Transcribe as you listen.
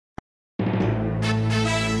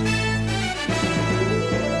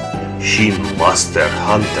Master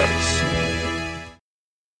Hunters.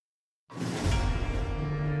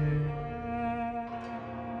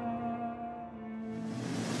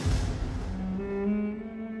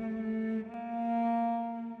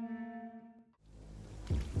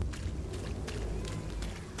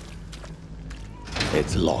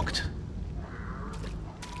 It's locked.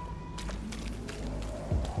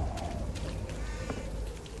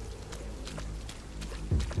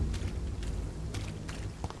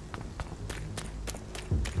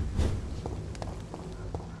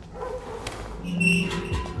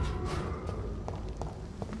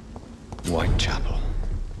 Whitechapel.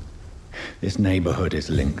 This neighborhood is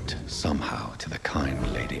linked somehow to the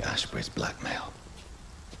kind Lady Ashbury's blackmail.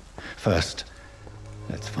 First,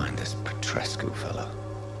 let's find this Petrescu fellow.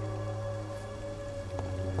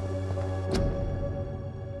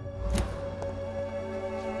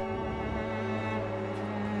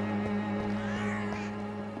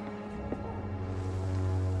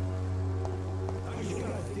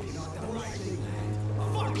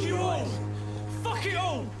 Fuck you all! Fuck it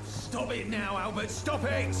all! Stop it now, Albert! Stop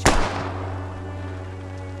it!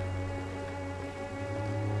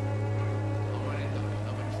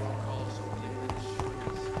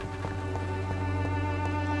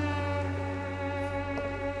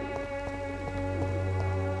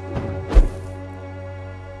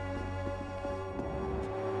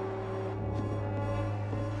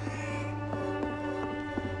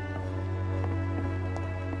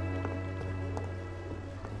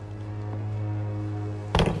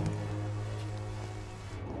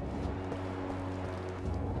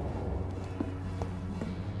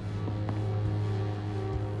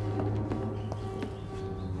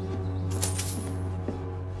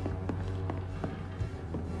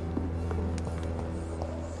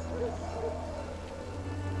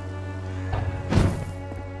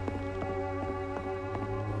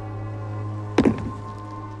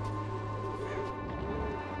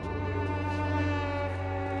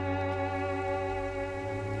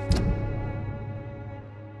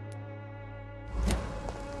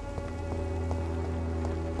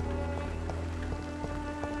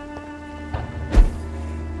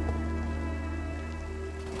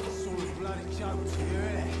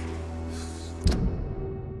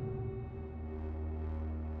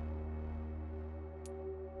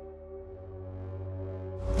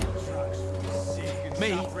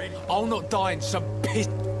 Me? I'll not die in some pit.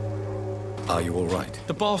 Are you all right?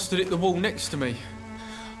 The bastard hit the wall next to me.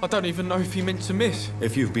 I don't even know if he meant to miss.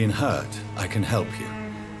 If you've been hurt, I can help you.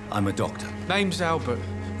 I'm a doctor. Name's Albert.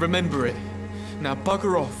 Remember it. Now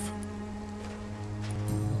bugger off.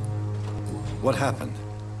 What happened?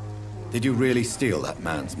 Did you really steal that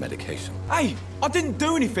man's medication? Hey, I didn't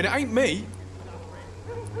do anything. It ain't me.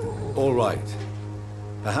 All right.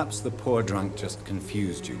 Perhaps the poor drunk just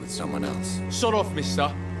confused you with someone else. Sod off,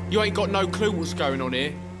 mister. You ain't got no clue what's going on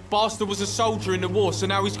here. Bastard was a soldier in the war, so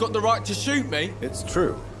now he's got the right to shoot me. It's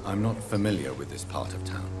true. I'm not familiar with this part of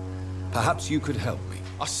town. Perhaps you could help me.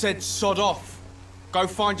 I said sod off. Go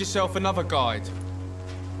find yourself another guide.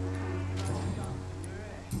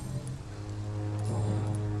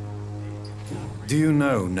 Do you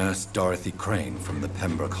know Nurse Dorothy Crane from the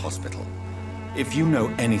Pembroke Hospital? If you know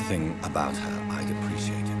anything about her, I'd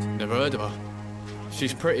appreciate it. Never heard of her. If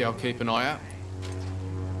she's pretty, I'll keep an eye out.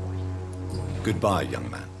 Goodbye, young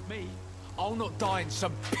man. Me? I'll not die in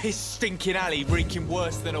some piss-stinking alley reeking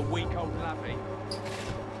worse than a week-old lavvy.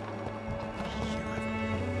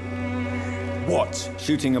 What?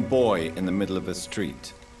 Shooting a boy in the middle of a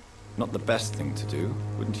street. Not the best thing to do,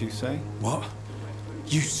 wouldn't you say? What?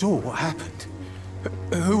 You saw what happened?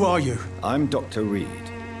 Who are you? I'm Dr. Reed,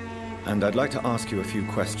 and I'd like to ask you a few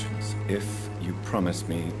questions, if you promise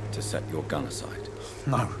me to set your gun aside.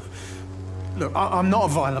 No. Look, I'm not a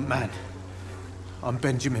violent man. I'm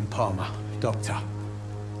Benjamin Palmer, doctor.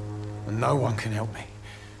 And no one can help me.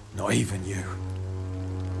 Not even you.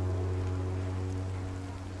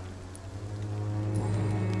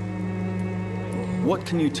 What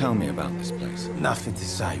can you tell me about this place? Nothing to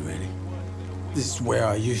say, really. This is where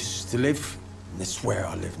I used to live, and this is where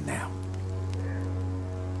I live now.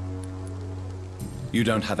 You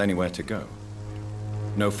don't have anywhere to go?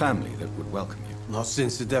 No family that would welcome you? Not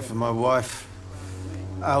since the death of my wife,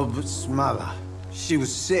 Albert's mother. She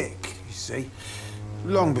was sick, you see.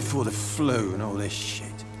 Long before the flu and all this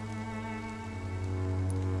shit.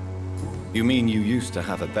 You mean you used to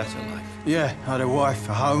have a better life? Yeah, I had a wife,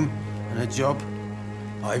 a home, and a job.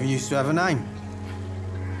 I even used to have a name.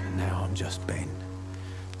 And now I'm just Ben.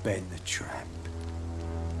 Ben the Tramp.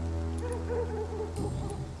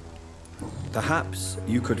 Perhaps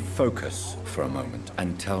you could focus for a moment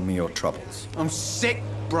and tell me your troubles. I'm sick,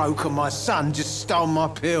 broke, and my son just stole my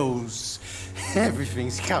pills.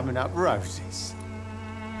 Everything's coming up roses.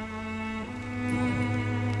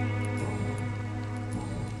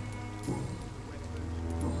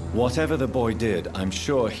 Whatever the boy did, I'm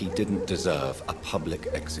sure he didn't deserve a public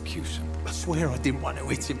execution. I swear I didn't want to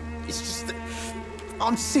hit him. It's just that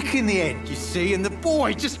I'm sick in the head, you see, and the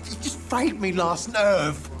boy just frayed me last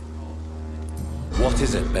nerve. What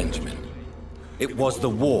is it, Benjamin? It was the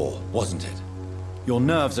war, wasn't it? Your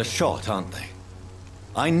nerves are shot, aren't they?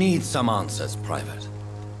 I need some answers, Private.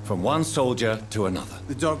 From one soldier to another.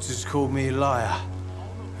 The doctors called me a liar,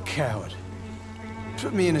 a coward.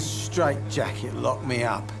 Put me in a straitjacket, locked me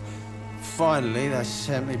up. Finally, they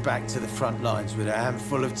sent me back to the front lines with a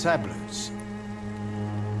handful of tablets.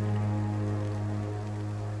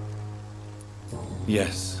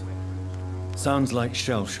 Yes. Sounds like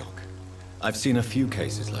shell shock. I've seen a few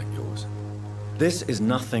cases like yours. This is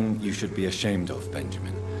nothing you should be ashamed of,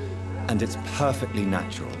 Benjamin. And it's perfectly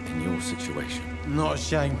natural in your situation. I'm not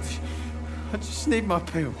ashamed. I just need my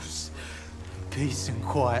pills. Peace and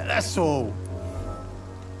quiet, that's all.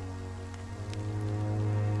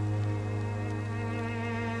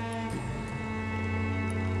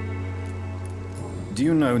 Do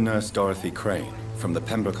you know Nurse Dorothy Crane from the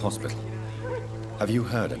Pembroke Hospital? Have you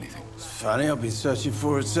heard anything? It's funny, I've been searching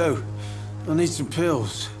for her too. I need some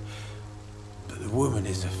pills. But the woman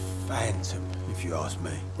is a phantom, if you ask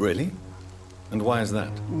me. Really? And why is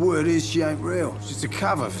that? Word is she ain't real. She's a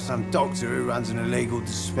cover for some doctor who runs an illegal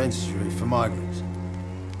dispensary for migrants.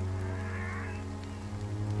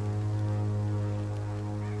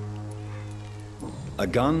 A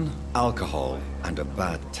gun, alcohol, and a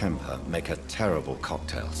bad temper make a terrible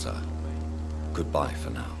cocktail, sir. Goodbye for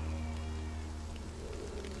now.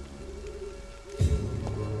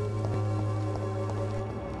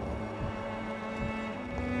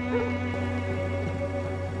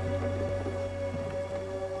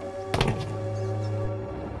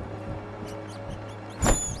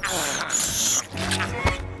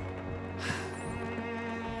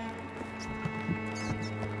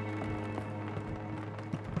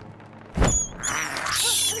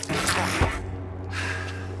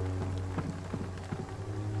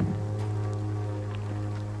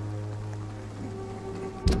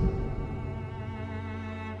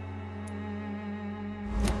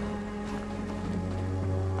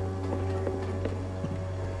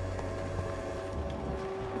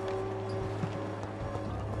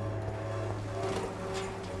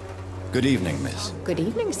 Good evening, miss. Good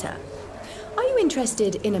evening, sir. Are you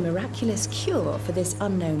interested in a miraculous cure for this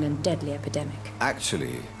unknown and deadly epidemic?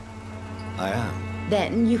 Actually, I am.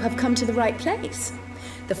 Then you have come to the right place.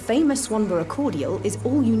 The famous Swanborough cordial is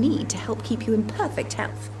all you need to help keep you in perfect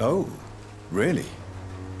health. Oh, really?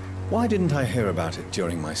 Why didn't I hear about it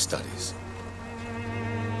during my studies?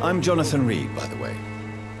 I'm Jonathan Reed, by the way.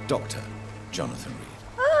 Dr. Jonathan Reed.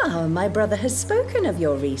 Ah, my brother has spoken of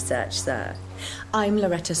your research, sir. I'm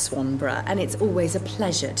Loretta Swanborough, and it's always a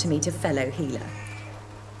pleasure to meet a fellow healer.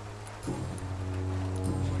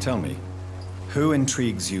 Tell me, who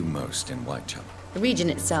intrigues you most in Whitechapel? The region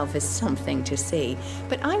itself is something to see,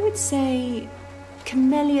 but I would say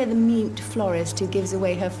Camellia the mute florist who gives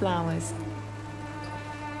away her flowers.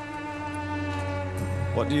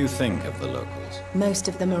 What do you think of the locals? Most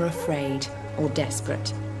of them are afraid or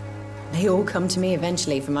desperate. They all come to me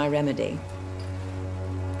eventually for my remedy.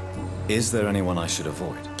 Is there anyone I should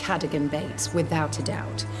avoid? Cadogan Bates, without a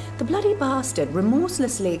doubt. The bloody bastard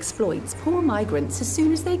remorselessly exploits poor migrants as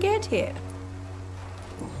soon as they get here.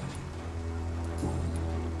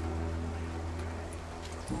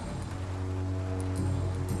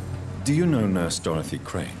 Do you know Nurse Dorothy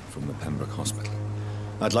Crane from the Pembroke Hospital?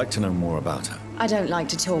 I'd like to know more about her. I don't like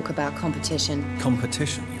to talk about competition.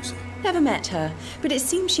 Competition, you say? Never met her, but it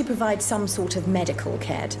seems she provides some sort of medical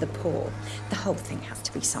care to the poor. The whole thing has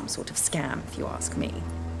to be some sort of scam, if you ask me.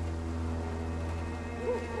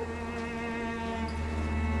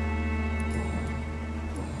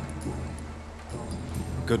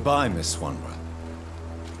 Goodbye, Miss Swanborough.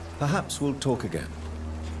 Perhaps we'll talk again.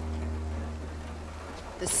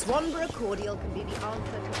 The Swanborough cordial can be the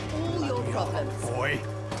answer to all your problems. Boy.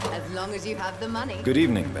 As long as you have the money. Good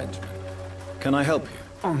evening, Benjamin. Can I help you?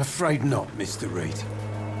 I'm afraid not, Mr. Reed.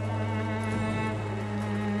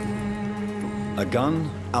 A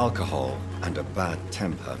gun, alcohol, and a bad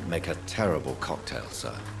temper make a terrible cocktail,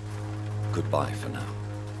 sir. Goodbye for now.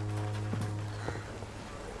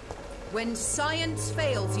 When science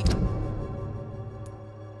fails you...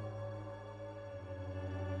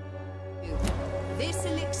 This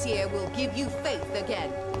elixir will give you faith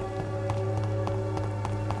again.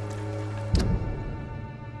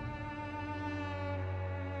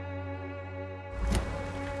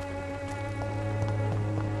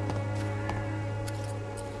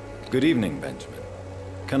 Good evening, Benjamin.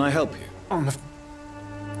 Can I help you?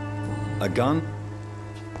 A gun?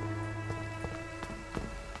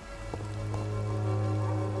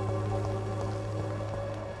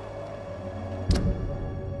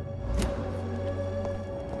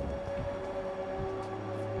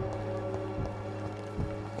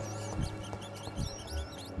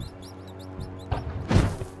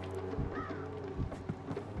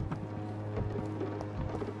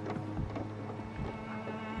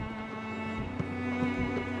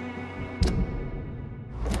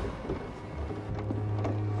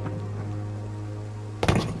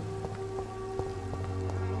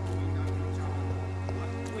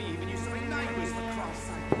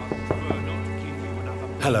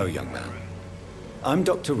 Hello, young man. I'm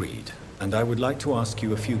Dr. Reed, and I would like to ask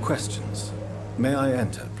you a few questions. May I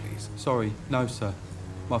enter, please? Sorry, no, sir.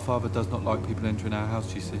 My father does not like people entering our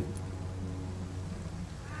house, you see.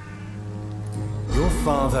 Your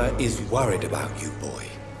father is worried about you, boy.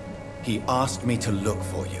 He asked me to look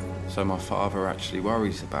for you. So my father actually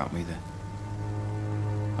worries about me, then?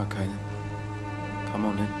 Okay, then. Come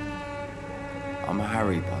on in. I'm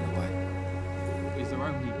Harry, by the way. Is there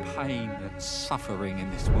only pain and suffering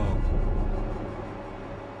in this world?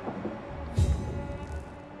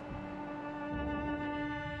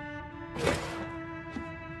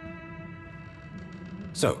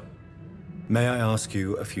 So, may I ask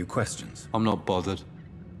you a few questions? I'm not bothered.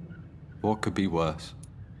 What could be worse?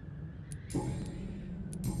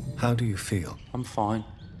 How do you feel? I'm fine.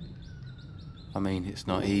 I mean, it's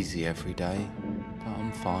not easy every day, but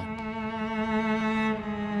I'm fine.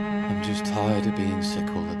 I'm just tired of being sick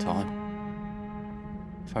all the time.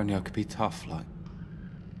 If only I could be tough, like...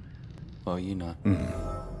 Well, you know.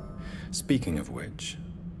 Speaking of which,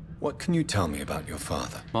 what can you tell me about your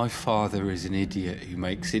father? My father is an idiot who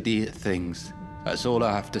makes idiot things. That's all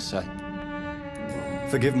I have to say.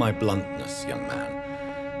 Forgive my bluntness, young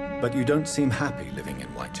man, but you don't seem happy living in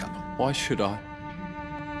Whitechapel. Why should I?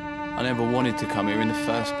 I never wanted to come here in the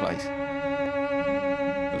first place.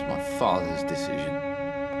 It was my father's decision.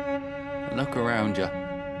 And look around you.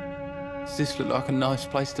 Does this look like a nice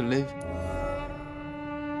place to live?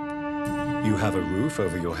 You have a roof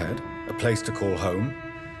over your head, a place to call home.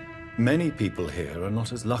 Many people here are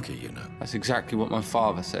not as lucky, you know. That's exactly what my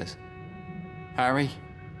father says. Harry,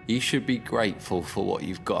 you should be grateful for what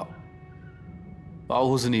you've got. But I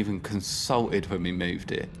wasn't even consulted when we moved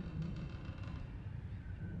here.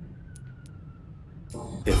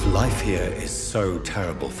 If life here is so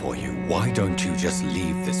terrible for you, why don't you just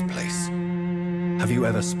leave this place? Have you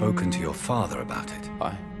ever spoken to your father about it?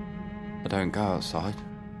 I don't go outside.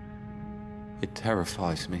 It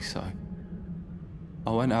terrifies me so.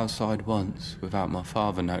 I went outside once without my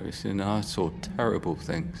father noticing and I saw terrible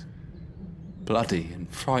things. Bloody and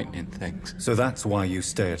frightening things. So that's why you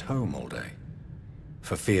stay at home all day?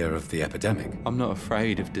 For fear of the epidemic? I'm not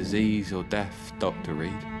afraid of disease or death, Dr.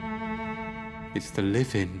 Reed. It's the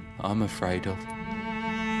living I'm afraid of.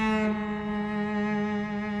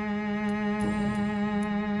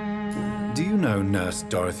 Do you know Nurse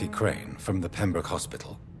Dorothy Crane from the Pembroke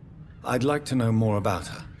Hospital? I'd like to know more about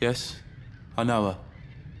her. Yes, I know her.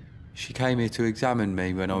 She came here to examine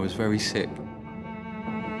me when I was very sick.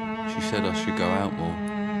 She said I should go out more.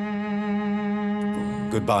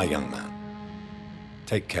 Goodbye, young man.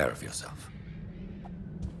 Take care of yourself.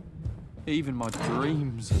 Even my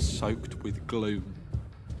dreams are soaked with gloom.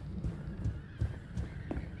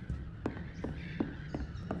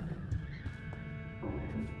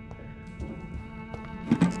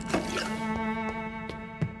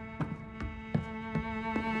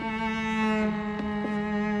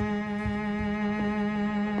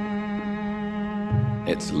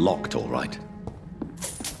 It's locked, all right.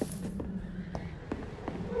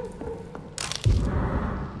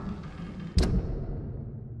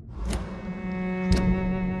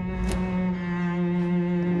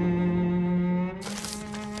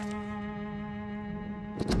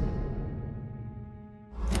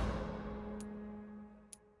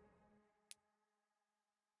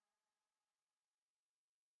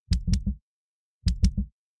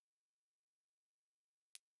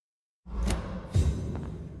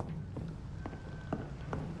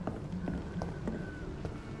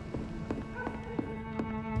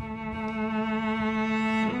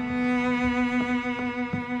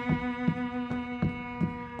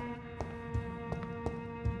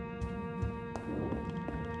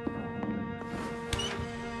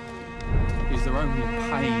 Is there only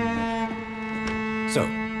pain? So,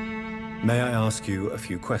 may I ask you a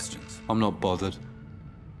few questions? I'm not bothered.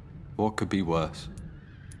 What could be worse?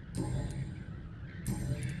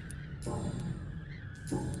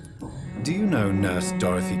 Do you know Nurse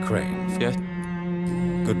Dorothy Crane?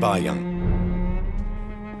 Yeah? Goodbye, young.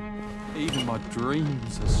 Even my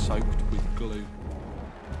dreams are soaked with glue.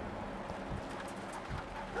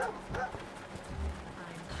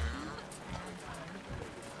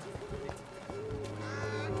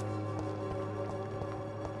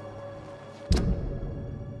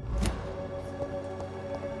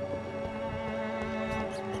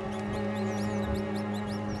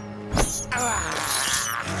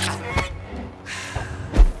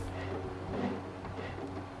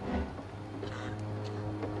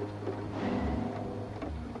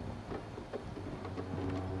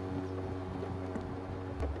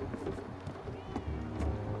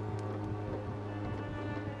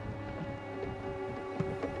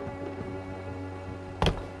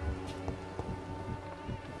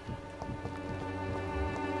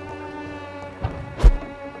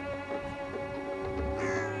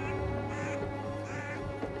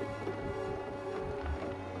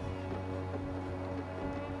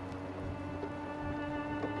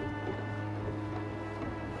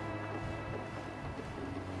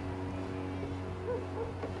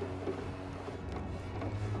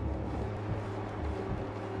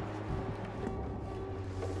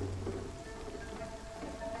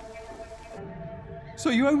 So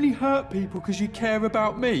you only hurt people because you care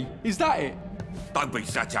about me? Is that it? Don't be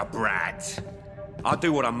such a brat. I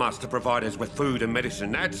do what I must to provide us with food and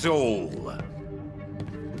medicine, that's all.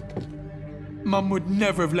 Mum would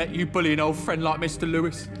never have let you bully an old friend like Mr.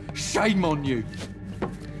 Lewis. Shame on you.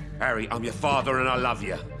 Harry, I'm your father and I love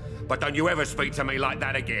you. But don't you ever speak to me like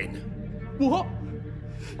that again. What?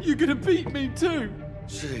 You're gonna beat me too?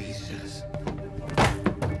 Jesus.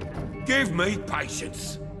 Give me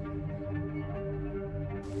patience.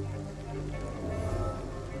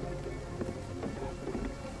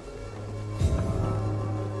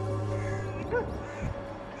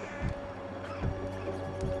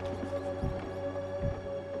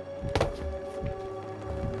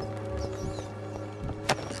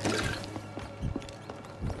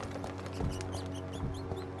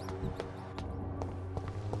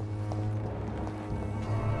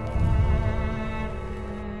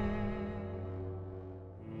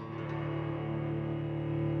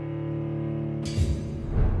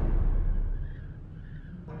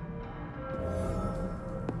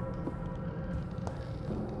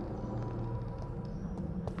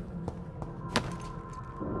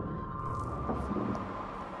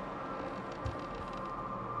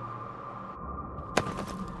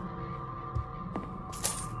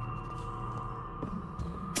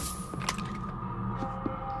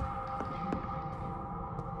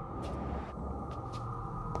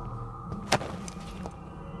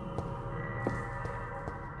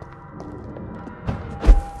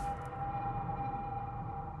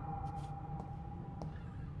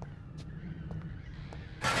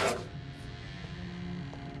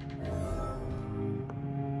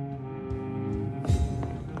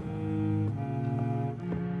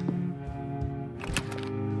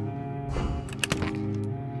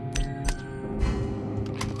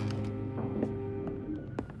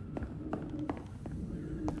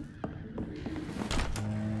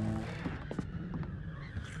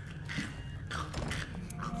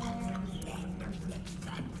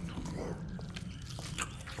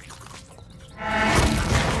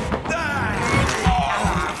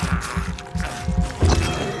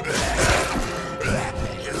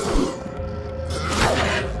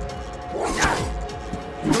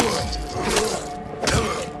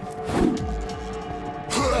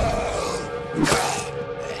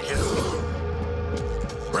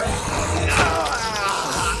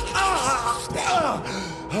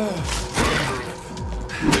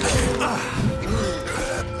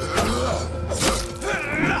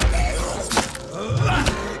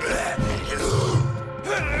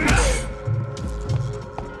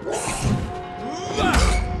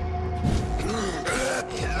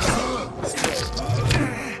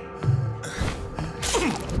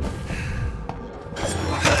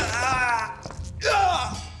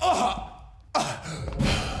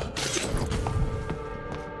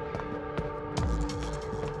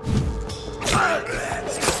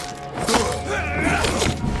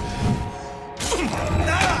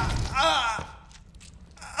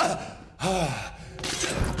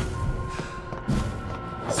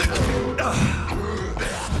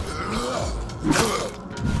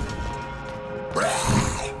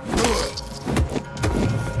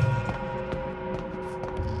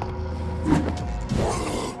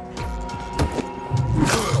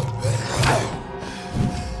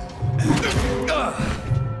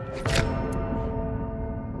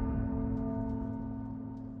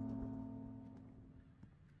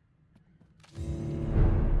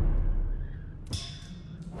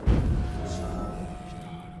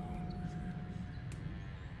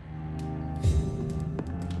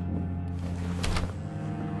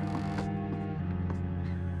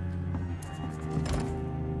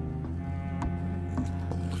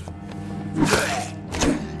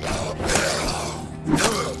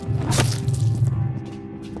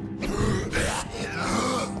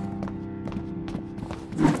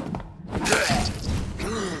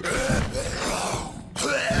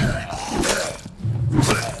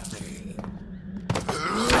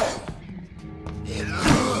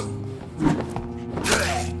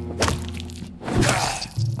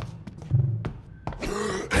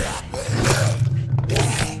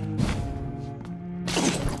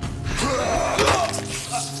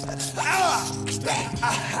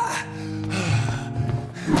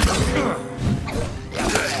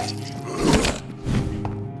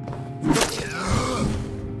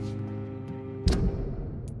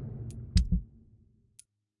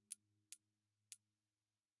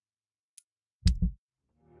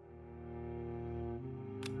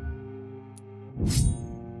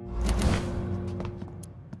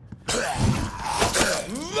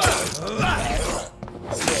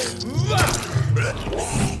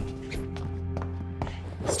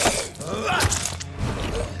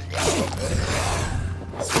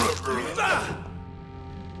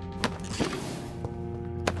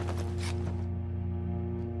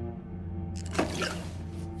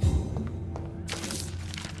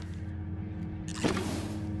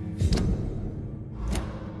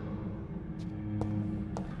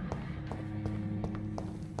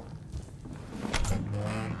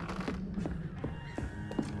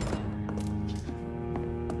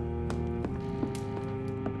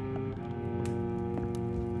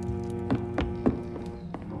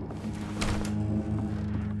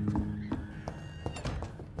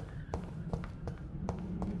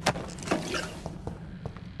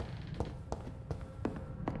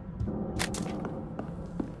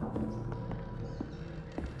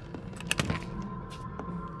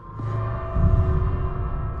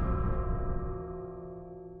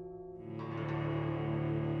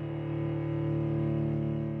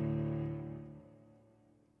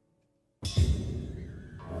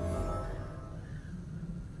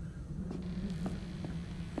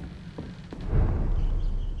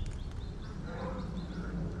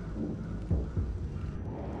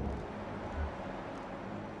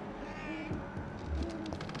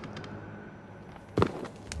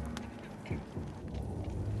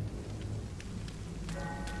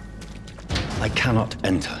 I cannot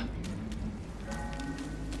enter.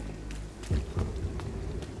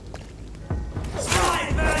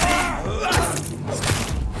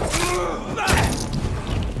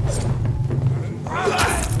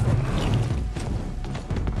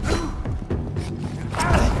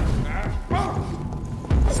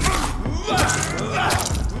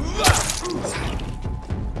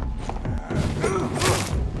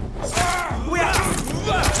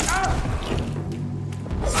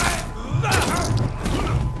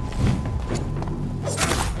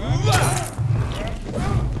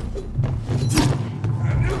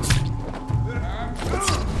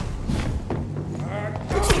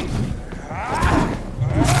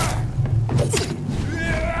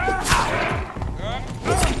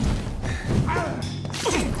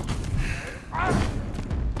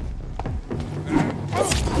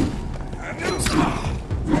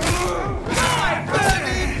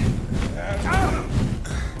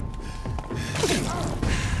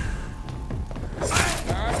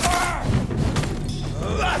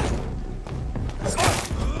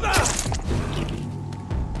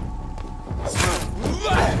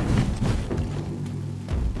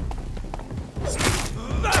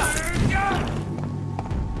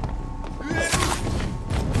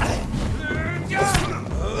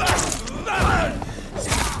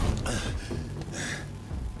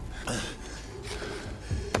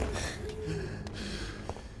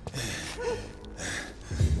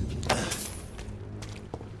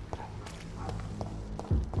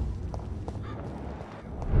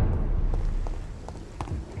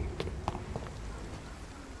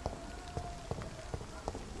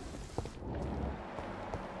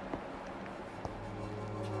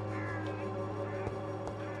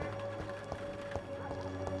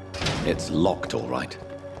 It's locked, all right.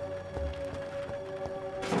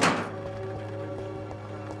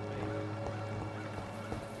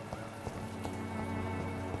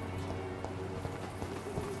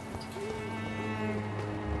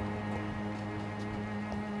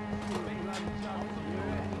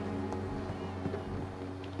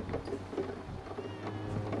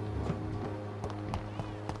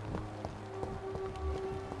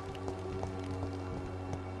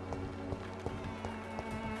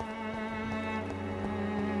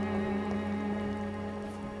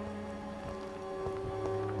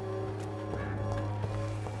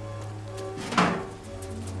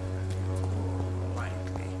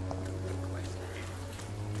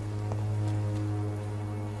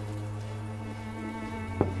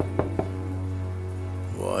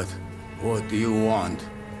 What do you want?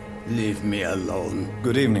 Leave me alone.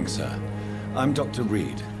 Good evening, sir. I'm Dr.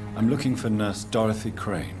 Reed. I'm looking for Nurse Dorothy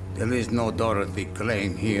Crane. There is no Dorothy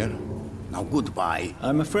Crane here. Now goodbye.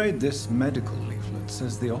 I'm afraid this medical leaflet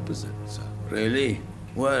says the opposite, sir. Really?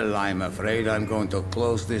 Well, I'm afraid I'm going to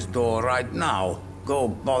close this door right now. Go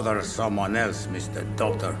bother someone else, Mr.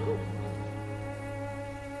 Doctor.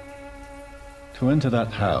 To enter that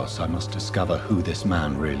house, I must discover who this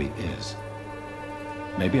man really is.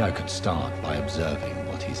 Maybe I could start by observing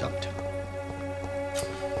what he's up to.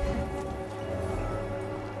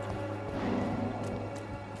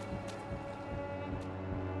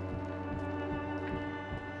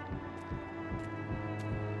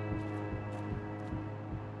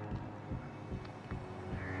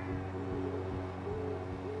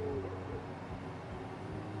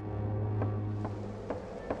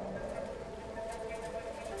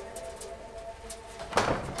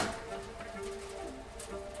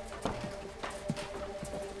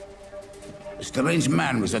 A strange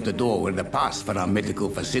man was at the door with a pass for our medical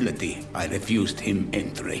facility. I refused him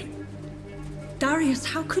entry. Darius,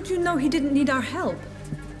 how could you know he didn't need our help?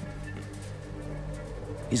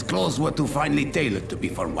 His clothes were too finely tailored to be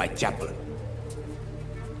from Whitechapel.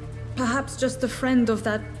 Perhaps just a friend of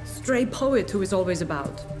that stray poet who is always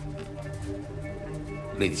about.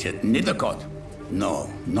 Richard Nethercott? No,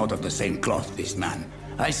 not of the same cloth, this man.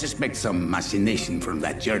 I suspect some machination from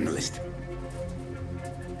that journalist.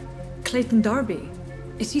 Clayton Darby.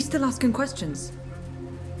 Is he still asking questions?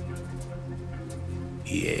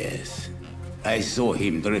 Yes. I saw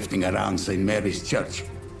him drifting around St. Mary's Church.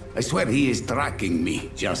 I swear he is tracking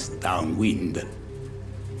me just downwind.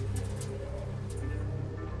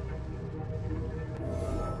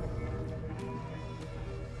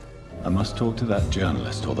 I must talk to that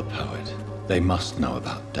journalist or the poet. They must know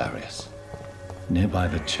about Darius. Nearby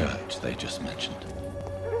the church they just mentioned.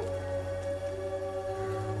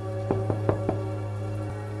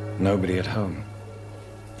 Nobody at home.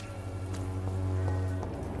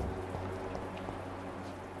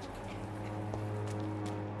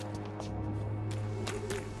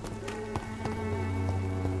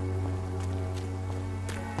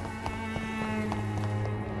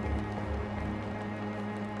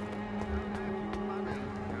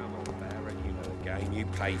 You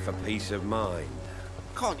play for peace of mind.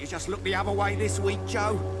 Can't you just look the other way this week,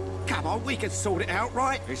 Joe? Come on, we can sort it out,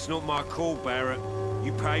 right? It's not my call, Barrett.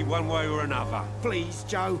 You pay one way or another. Please,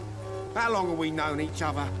 Joe. How long have we known each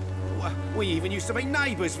other? We even used to be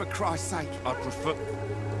neighbours, for Christ's sake. I prefer...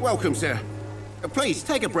 Welcome, sir. Please,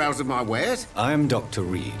 take a browse of my wares. I am Dr.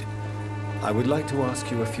 Reed. I would like to ask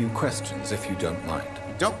you a few questions, if you don't mind.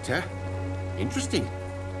 Doctor? Interesting.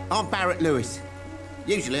 I'm Barrett Lewis.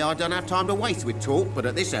 Usually I don't have time to waste with talk, but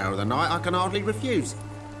at this hour of the night I can hardly refuse.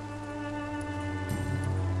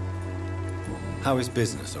 How is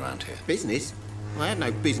business around here? Business? I have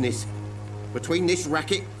no business. Between this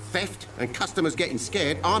racket, theft, and customers getting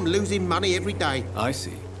scared, I'm losing money every day. I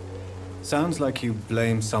see. Sounds like you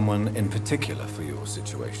blame someone in particular for your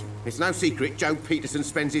situation. It's no secret Joe Peterson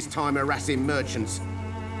spends his time harassing merchants.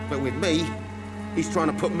 But with me, he's trying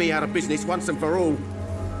to put me out of business once and for all.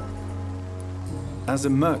 As a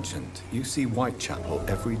merchant, you see Whitechapel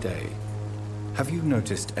every day. Have you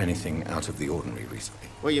noticed anything out of the ordinary recently?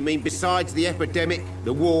 Well, you mean besides the epidemic,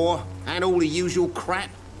 the war, and all the usual crap?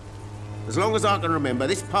 As long as I can remember,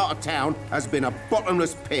 this part of town has been a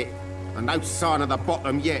bottomless pit, and no sign of the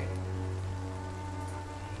bottom yet.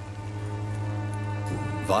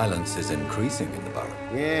 Violence is increasing in the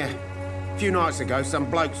borough. Yeah. A few nights ago, some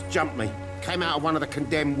blokes jumped me. Came out of one of the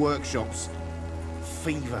condemned workshops.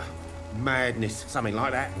 Fever, madness, something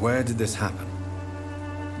like that. Where did this happen?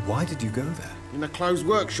 Why did you go there? In the closed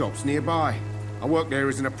workshops nearby. I worked there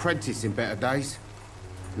as an apprentice in better days.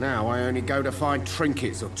 Now I only go to find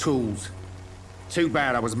trinkets or tools. Too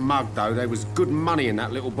bad I was mugged, though. There was good money in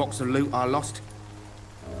that little box of loot I lost.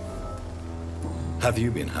 Have you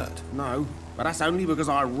been hurt? No, but that's only because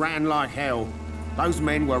I ran like hell. Those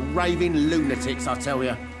men were raving lunatics, I tell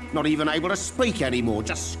you. Not even able to speak anymore,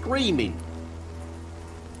 just screaming.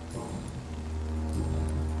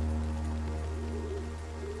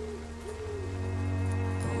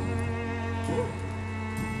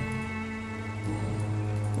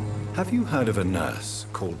 Have you heard of a nurse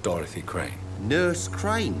called Dorothy Crane? Nurse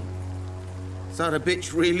Crane? So the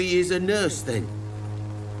bitch really is a nurse, then?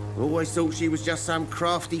 Always thought she was just some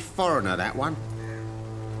crafty foreigner, that one.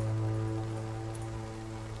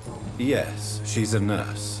 Yes, she's a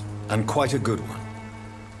nurse, and quite a good one.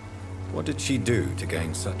 What did she do to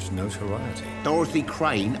gain such notoriety? Dorothy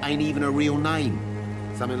Crane ain't even a real name.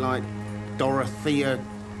 Something like Dorothea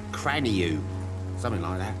Craniu. Something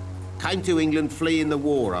like that. Came to England fleeing the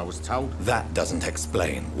war, I was told. That doesn't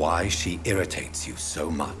explain why she irritates you so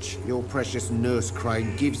much. Your precious Nurse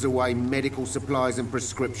Crane gives away medical supplies and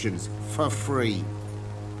prescriptions for free.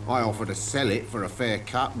 I offered to sell it for a fair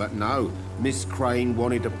cut, but no. Miss Crane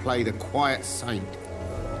wanted to play the quiet saint.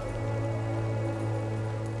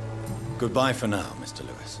 Goodbye for now, Mr.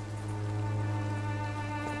 Lewis.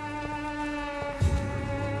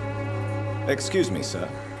 Excuse me, sir.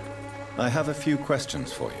 I have a few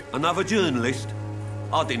questions for you. Another journalist?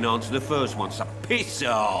 I didn't answer the first one, so piss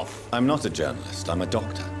off! I'm not a journalist, I'm a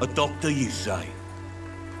doctor. A doctor, you say?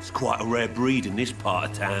 It's quite a rare breed in this part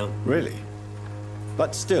of town. Really?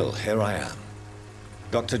 But still, here I am.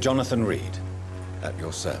 Dr. Jonathan Reed, at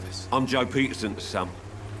your service. I'm Joe Peterson to some,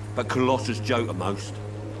 but Colossus Joe to most.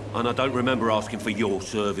 And I don't remember asking for your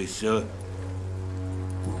service, sir.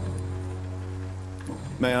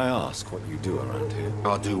 May I ask what you do around here?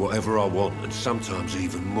 I do whatever I want, and sometimes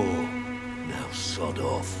even more. Now sod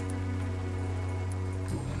off.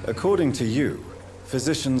 According to you,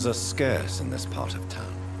 physicians are scarce in this part of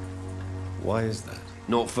town. Why is that?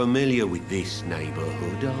 Not familiar with this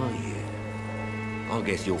neighborhood, are you? I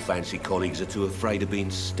guess your fancy colleagues are too afraid of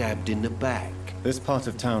being stabbed in the back. This part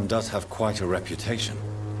of town does have quite a reputation.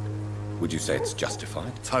 Would you say it's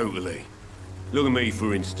justified? Totally. Look at me,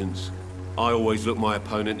 for instance. I always look my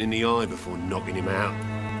opponent in the eye before knocking him out.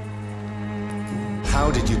 How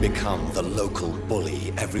did you become the local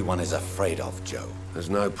bully everyone is afraid of, Joe? There's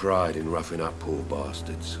no pride in roughing up poor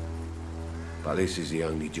bastards. But this is the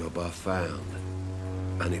only job I've found.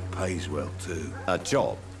 And it pays well, too. A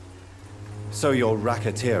job? So you're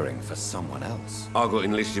racketeering for someone else? I got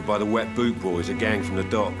enlisted by the Wet Boot Boys, a gang from the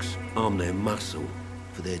docks. I'm their muscle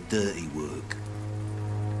for their dirty work.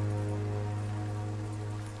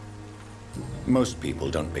 Most people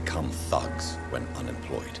don't become thugs when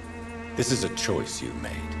unemployed. This is a choice you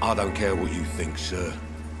made. I don't care what you think, sir.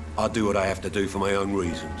 I do what I have to do for my own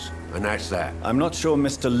reasons, and that's that. I'm not sure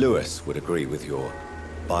Mr. Lewis would agree with your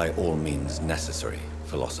by all means necessary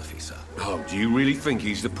philosophy, sir. Oh, do you really think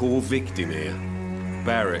he's the poor victim here?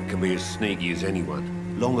 Barrett can be as sneaky as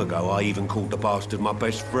anyone. Long ago, I even called the bastard my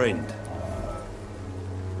best friend.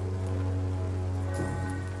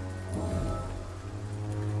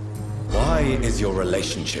 Why is your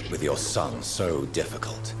relationship with your son so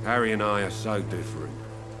difficult? Harry and I are so different.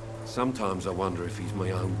 Sometimes I wonder if he's my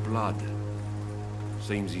own blood.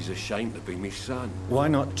 Seems he's ashamed to be my son. Why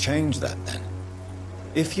not change that, then?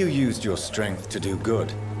 If you used your strength to do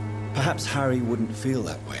good, perhaps Harry wouldn't feel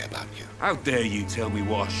that way about you. How dare you tell me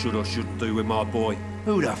what I should or shouldn't do with my boy?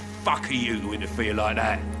 Who the fuck are you to interfere like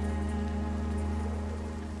that?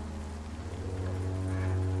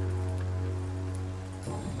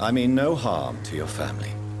 I mean no harm to your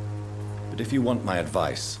family. But if you want my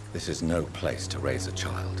advice, this is no place to raise a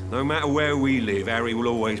child. No matter where we live, Harry will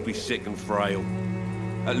always be sick and frail.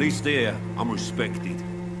 At least here, I'm respected.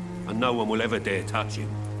 And no one will ever dare touch him.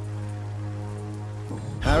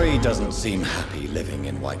 Harry doesn't seem happy living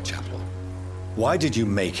in Whitechapel. Why did you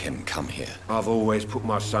make him come here? I've always put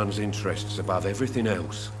my son's interests above everything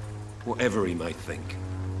else. Whatever he may think.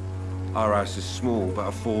 Our house is small but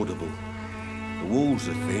affordable. The walls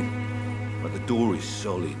are thin, but the door is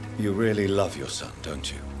solid. You really love your son,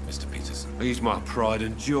 don't you, Mr. Peterson? He's my pride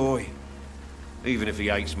and joy. Even if he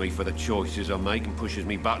hates me for the choices I make and pushes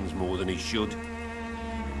me buttons more than he should.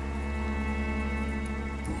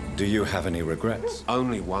 Do you have any regrets?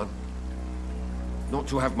 Only one. Not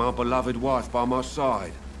to have my beloved wife by my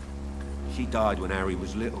side. She died when Harry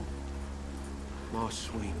was little. My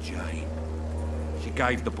sweet Jane. She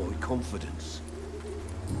gave the boy confidence.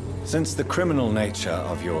 Since the criminal nature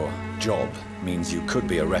of your job means you could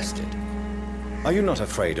be arrested, are you not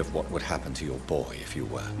afraid of what would happen to your boy if you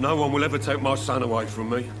were? No one will ever take my son away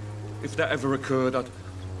from me. If that ever occurred,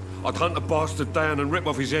 I'd hunt the bastard down and rip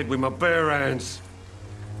off his head with my bare hands.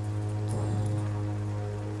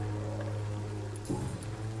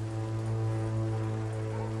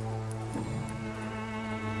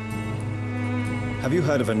 Have you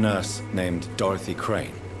heard of a nurse named Dorothy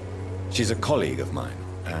Crane? She's a colleague of mine,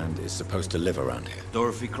 and is supposed to live around here.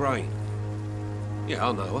 Dorothy Crane? Yeah,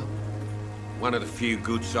 I know her. One of the few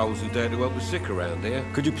good souls who dare to help the sick around here.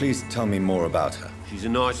 Could you please tell me more about her? She's a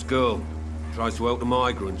nice girl. Tries to help the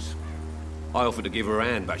migrants. I offered to give her a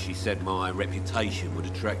hand, but she said my reputation would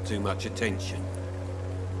attract too much attention.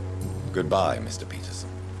 Goodbye, Mr. Peterson.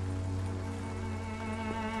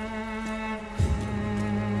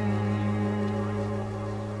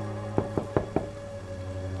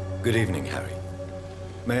 Good evening, Harry.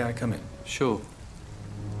 May I come in? Sure.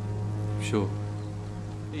 Sure.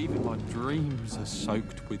 Even my dreams are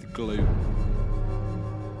soaked with gloom.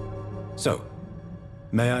 So,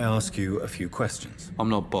 may I ask you a few questions? I'm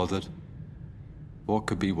not bothered. What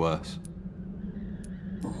could be worse?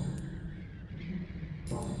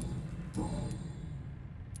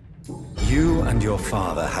 You and your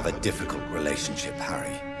father have a difficult relationship,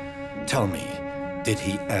 Harry. Tell me, did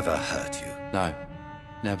he ever hurt you? No,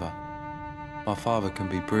 never. My father can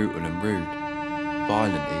be brutal and rude,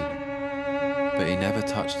 violent even. but he never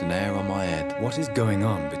touched an hair on my head. What is going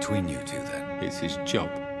on between you two, then? It's his job,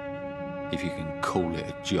 if you can call it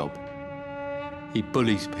a job. He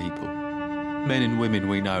bullies people. Men and women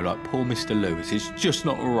we know, like poor Mr. Lewis. It's just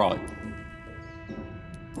not right.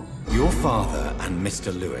 Your father and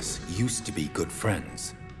Mr. Lewis used to be good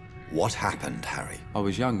friends. What happened, Harry? I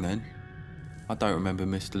was young then. I don't remember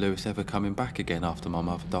Mr. Lewis ever coming back again after my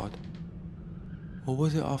mother died. Or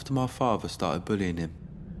was it after my father started bullying him?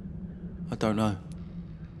 I don't know.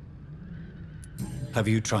 Have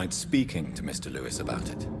you tried speaking to Mr. Lewis about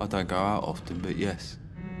it? I don't go out often, but yes.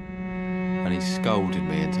 And he scolded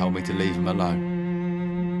me and told me to leave him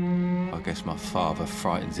alone. I guess my father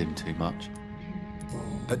frightens him too much.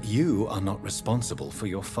 But you are not responsible for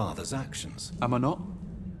your father's actions. Am I not?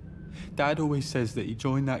 Dad always says that he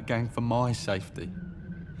joined that gang for my safety.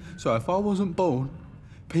 So if I wasn't born,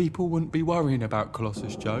 people wouldn't be worrying about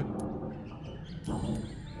Colossus Joe.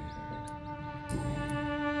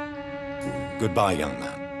 Goodbye, young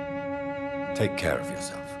man. Take care of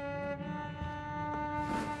yourself.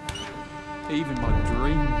 Even my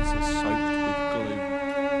dreams are soaked with glue.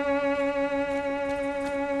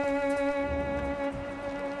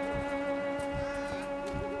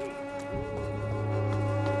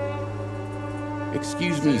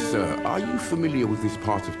 Excuse me, sir. Are you familiar with this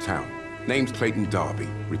part of town? Name's Clayton Darby,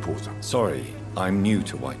 reporter. Sorry, I'm new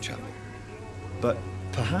to Whitechapel. But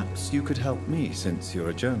perhaps you could help me since you're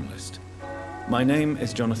a journalist. My name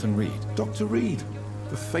is Jonathan Reed. Dr. Reed,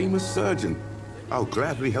 the famous surgeon. I'll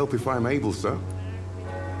gladly help if I'm able, sir.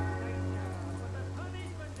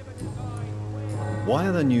 Why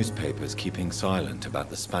are the newspapers keeping silent about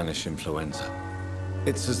the Spanish influenza?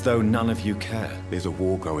 It's as though none of you care. There's a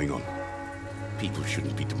war going on. People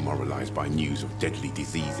shouldn't be demoralized by news of deadly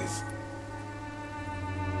diseases.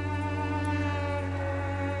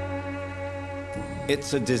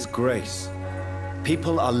 It's a disgrace.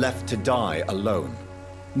 People are left to die alone.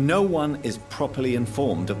 No one is properly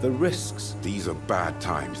informed of the risks. These are bad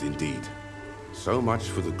times indeed. So much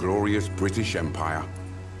for the glorious British Empire.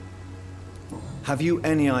 Have you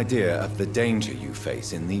any idea of the danger you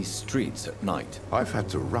face in these streets at night? I've had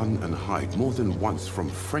to run and hide more than once from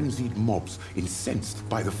frenzied mobs incensed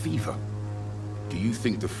by the fever. Do you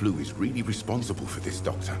think the flu is really responsible for this,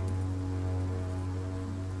 Doctor?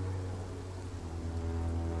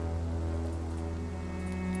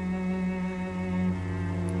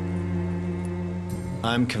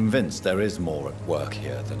 I'm convinced there is more at work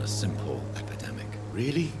here than a simple epidemic.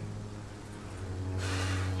 Really?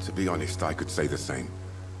 To be honest, I could say the same.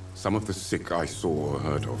 Some of the sick I saw or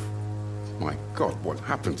heard of. My God, what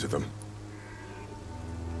happened to them?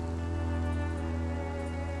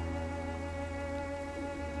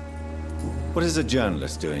 What is a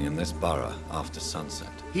journalist doing in this borough after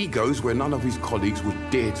sunset? He goes where none of his colleagues would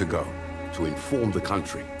dare to go, to inform the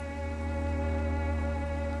country.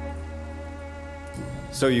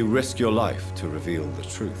 So you risk your life to reveal the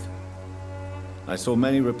truth. I saw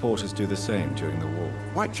many reporters do the same during the war.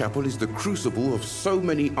 Whitechapel is the crucible of so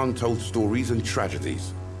many untold stories and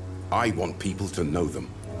tragedies. I want people to know them.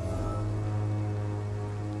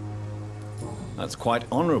 That's quite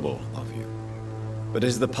honorable of you. But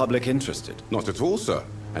is the public interested? Not at all, sir.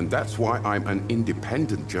 And that's why I'm an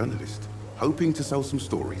independent journalist, hoping to sell some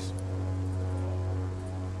stories.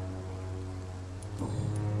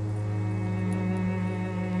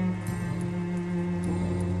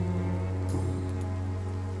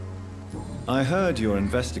 I heard you're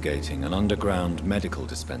investigating an underground medical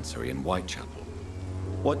dispensary in Whitechapel.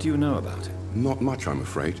 What do you know about it? Not much, I'm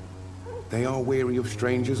afraid. They are wary of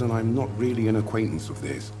strangers, and I'm not really an acquaintance of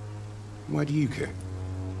theirs. Why do you care?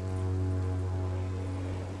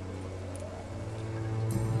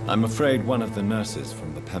 I'm afraid one of the nurses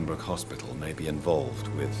from the Pembroke Hospital may be involved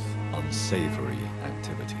with unsavory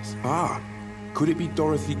activities. Ah, could it be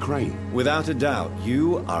Dorothy Crane? Without a doubt,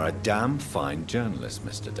 you are a damn fine journalist,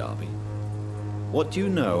 Mr. Darby. What do you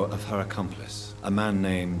know of her accomplice, a man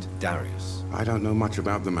named Darius? I don't know much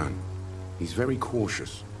about the man. He's very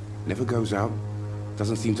cautious, never goes out,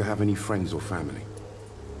 doesn't seem to have any friends or family.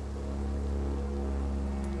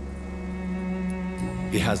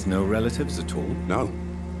 He has no relatives at all? No,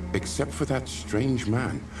 except for that strange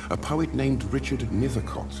man, a poet named Richard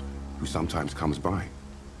Nethercott, who sometimes comes by.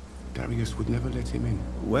 Darius would never let him in.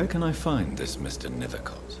 Where can I find this Mr.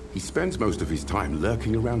 Nethercott? He spends most of his time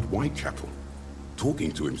lurking around Whitechapel,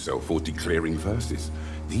 talking to himself or declaring verses.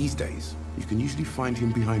 These days, you can usually find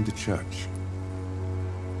him behind the church.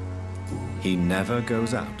 He never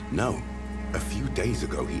goes out? No. A few days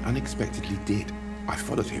ago, he unexpectedly did. I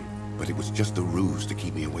followed him, but it was just a ruse to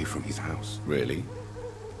keep me away from his house. Really?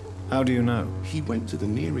 How do you know? He went to the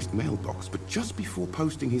nearest mailbox, but just before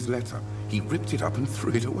posting his letter, he ripped it up and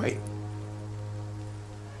threw it away.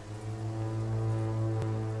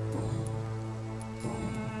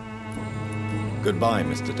 Goodbye,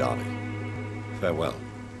 Mr. Darby. Farewell.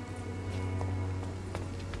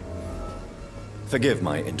 Forgive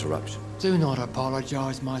my interruption. Do not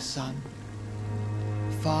apologize, my son.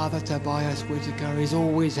 Father Tobias Whitaker is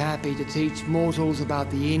always happy to teach mortals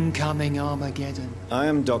about the incoming Armageddon. I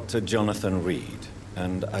am Dr. Jonathan Reed,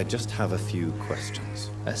 and I just have a few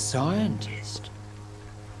questions. A scientist?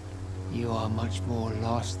 You are much more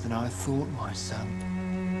lost than I thought, my son.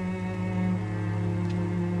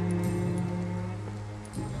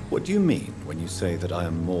 What do you mean when you say that I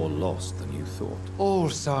am more lost than you thought? All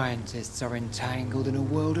scientists are entangled in a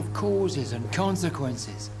world of causes and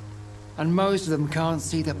consequences. And most of them can't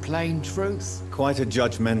see the plain truth. Quite a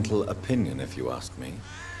judgmental opinion, if you ask me.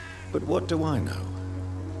 But what do I know?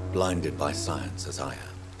 Blinded by science as I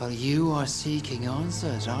am. But you are seeking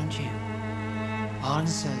answers, aren't you?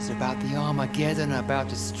 Answers about the Armageddon about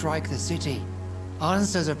to strike the city.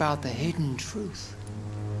 Answers about the hidden truth.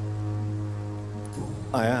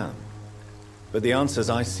 I am. But the answers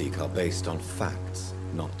I seek are based on facts,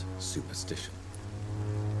 not superstition.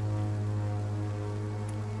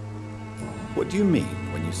 What do you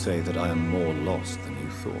mean when you say that I am more lost than you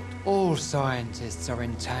thought? All scientists are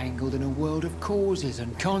entangled in a world of causes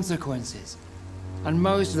and consequences. And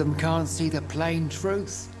most of them can't see the plain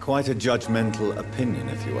truth. Quite a judgmental opinion,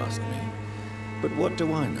 if you ask me. But what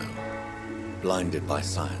do I know? Blinded by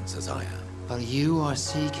science as I am. But you are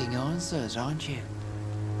seeking answers, aren't you?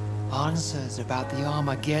 Answers about the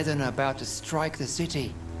Armageddon about to strike the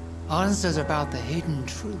city. Answers about the hidden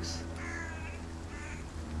truth.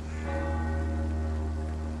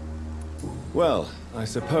 Well, I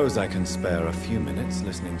suppose I can spare a few minutes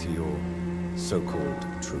listening to your so-called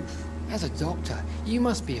truth. As a doctor, you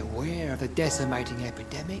must be aware of the decimating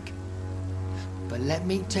epidemic. But let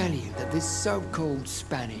me tell you that this so-called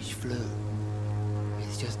Spanish flu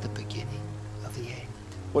is just the beginning of the end.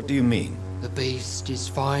 What do you mean? The beast is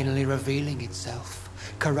finally revealing itself,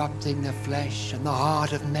 corrupting the flesh and the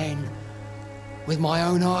heart of men. With my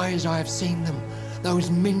own eyes I have seen them, those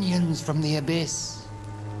minions from the abyss.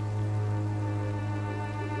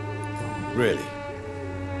 Really?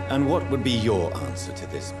 And what would be your answer to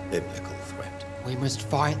this biblical threat? We must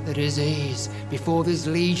fight the disease before this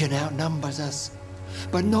legion outnumbers us.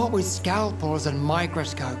 But not with scalpels and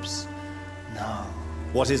microscopes. No.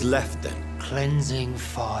 What is left then? Cleansing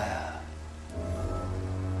fire.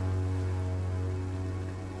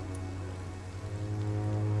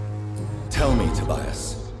 Tell me,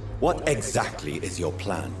 Tobias, what exactly is your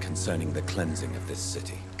plan concerning the cleansing of this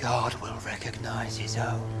city? God will recognize his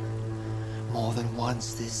own. More than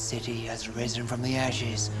once this city has risen from the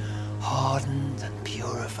ashes, hardened and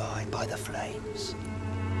purified by the flames.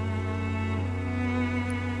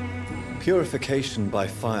 Purification by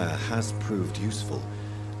fire has proved useful,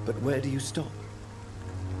 but where do you stop?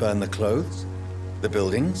 Burn the clothes? The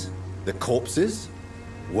buildings? The corpses?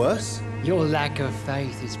 Worse? Your lack of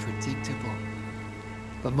faith is predictable.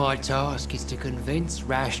 But my task is to convince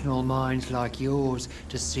rational minds like yours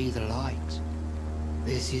to see the light.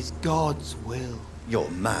 This is God's will. You're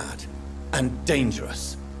mad and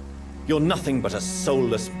dangerous. You're nothing but a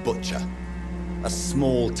soulless butcher. A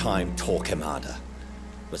small-time Torquemada.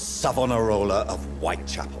 The Savonarola of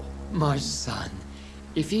Whitechapel. My son,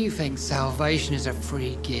 if you think salvation is a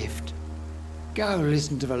free gift, go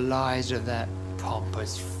listen to the lies of that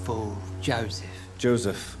pompous fool, Joseph.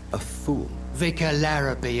 Joseph, a fool? Vicar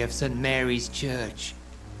Larrabee of St. Mary's Church.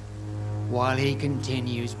 While he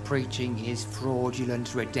continues preaching his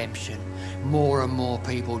fraudulent redemption, more and more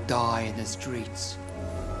people die in the streets.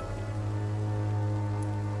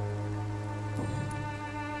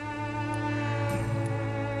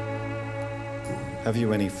 Have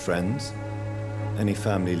you any friends? Any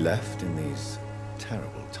family left in these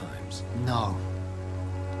terrible times? No.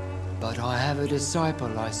 But I have a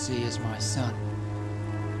disciple I see as my son.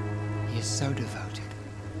 He is so devoted.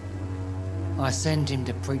 I sent him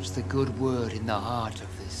to preach the good word in the heart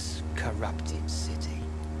of this corrupted city.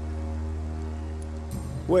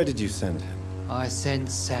 Where did you send him? I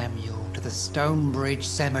sent Samuel to the Stonebridge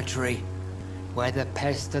Cemetery, where the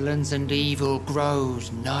pestilence and evil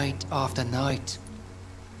grows night after night.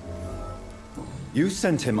 You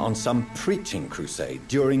sent him on some preaching crusade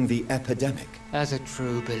during the epidemic. As a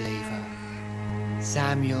true believer,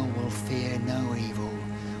 Samuel will fear no evil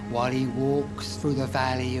while he walks through the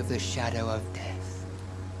valley of the shadow of death.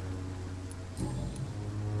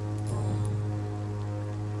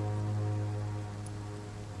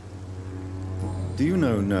 Do you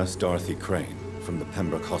know Nurse Dorothy Crane from the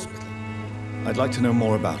Pembroke Hospital? I'd like to know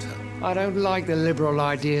more about her. I don't like the liberal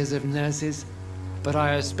ideas of nurses, but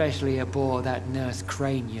I especially abhor that Nurse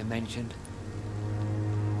Crane you mentioned.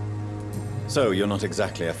 So, you're not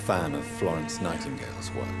exactly a fan of Florence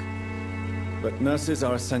Nightingale's work. But nurses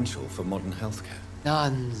are essential for modern healthcare.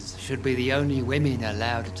 Nuns should be the only women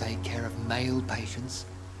allowed to take care of male patients.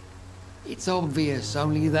 It's obvious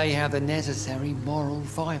only they have the necessary moral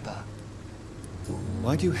fiber.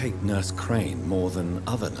 Why do you hate Nurse Crane more than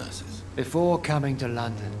other nurses? Before coming to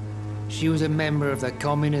London, she was a member of the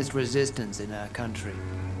communist resistance in her country.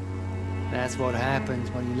 That's what happens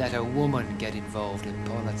when you let a woman get involved in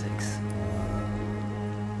politics.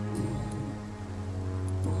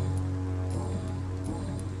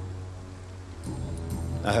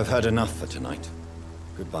 I have heard enough for tonight.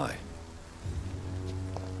 Goodbye.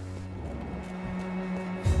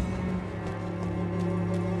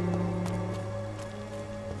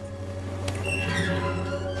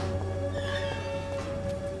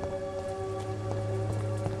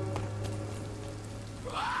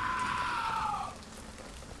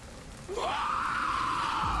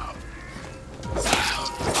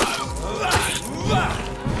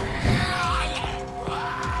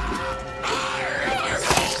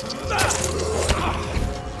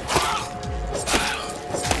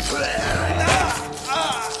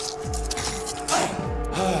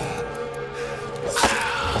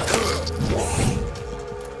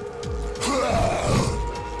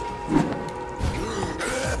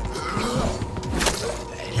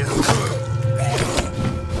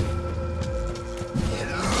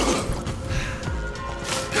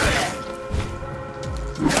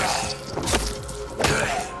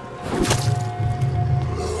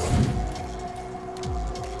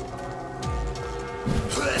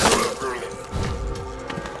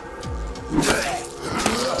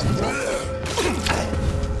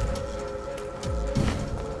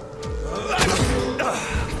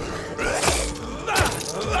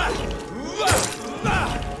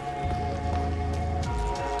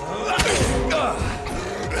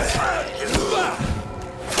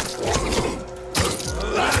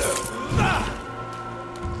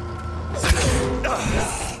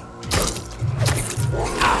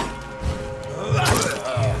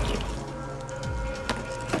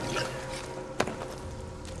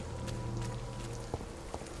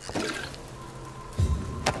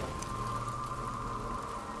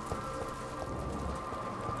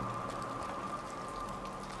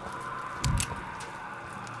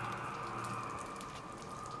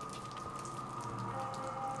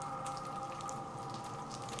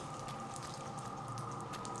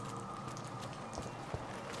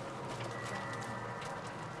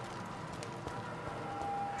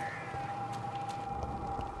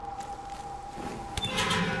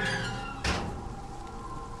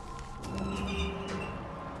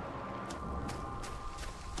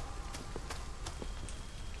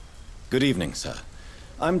 Good evening, sir.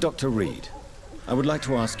 I'm Dr. Reed. I would like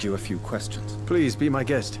to ask you a few questions. Please be my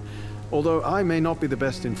guest. Although I may not be the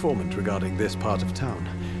best informant regarding this part of town,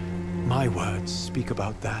 my words speak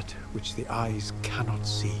about that which the eyes cannot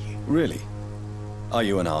see. Really? Are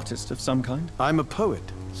you an artist of some kind? I'm a poet,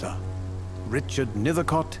 sir. Richard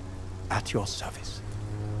Nethercott, at your service.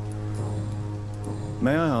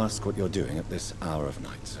 May I ask what you're doing at this hour of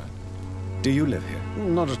night, sir? Do you live here?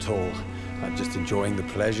 Not at all. I'm just enjoying the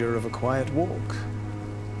pleasure of a quiet walk.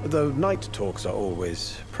 Though night talks are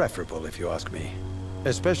always preferable, if you ask me.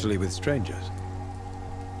 Especially with strangers.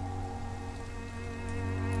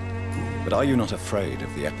 But are you not afraid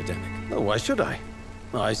of the epidemic? Oh, why should I?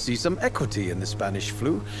 I see some equity in the Spanish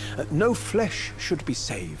flu. No flesh should be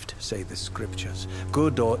saved, say the scriptures.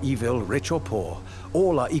 Good or evil, rich or poor,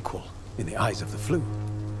 all are equal in the eyes of the flu.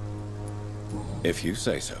 If you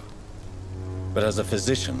say so. But as a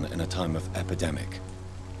physician in a time of epidemic,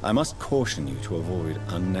 I must caution you to avoid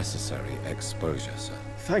unnecessary exposure, sir.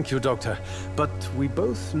 Thank you, Doctor. But we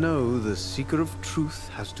both know the seeker of truth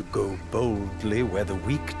has to go boldly where the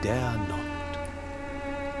weak dare not.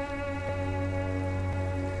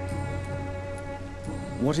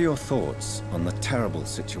 What are your thoughts on the terrible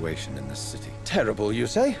situation in this city? Terrible, you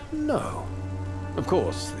say? No. Of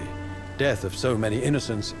course, the death of so many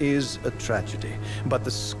innocents is a tragedy. But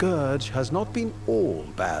the scourge has not been all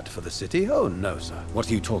bad for the city. Oh, no, sir. What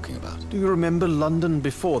are you talking about? Do you remember London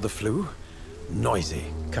before the flu? Noisy,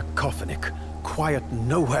 cacophonic, quiet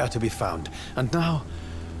nowhere to be found. And now,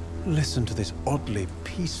 listen to this oddly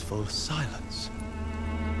peaceful silence.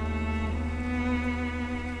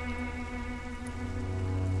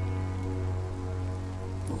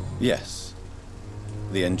 Yes.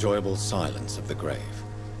 The enjoyable silence of the grave.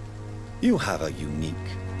 You have a unique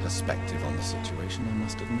perspective on the situation, I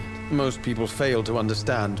must admit. Most people fail to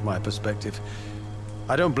understand my perspective.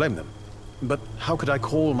 I don't blame them. But how could I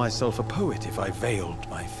call myself a poet if I veiled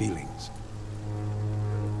my feelings?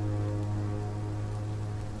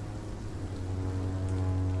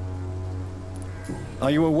 Are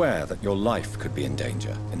you aware that your life could be in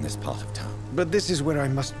danger in this part of town? But this is where I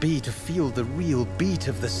must be to feel the real beat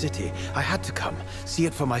of the city. I had to come, see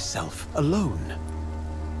it for myself, alone.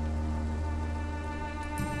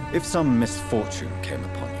 If some misfortune came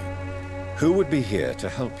upon you, who would be here to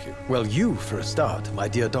help you? Well, you, for a start, my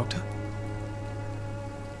dear doctor.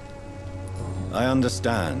 I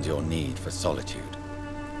understand your need for solitude,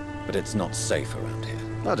 but it's not safe around here.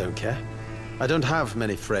 I don't care. I don't have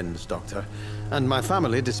many friends, Doctor, and my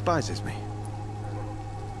family despises me.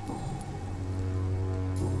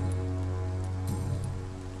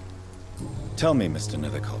 Tell me, Mr.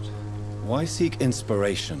 Nethercott, why seek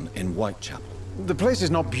inspiration in Whitechapel? The place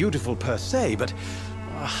is not beautiful per se, but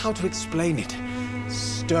how to explain it?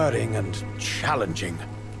 Stirring and challenging.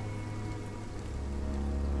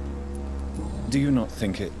 Do you not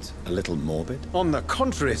think it a little morbid? On the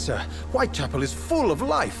contrary, sir. Whitechapel is full of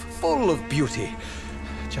life, full of beauty.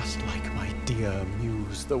 Just like my dear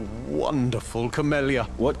muse, the wonderful Camellia.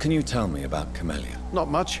 What can you tell me about Camellia? Not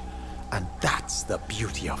much, and that's the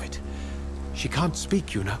beauty of it. She can't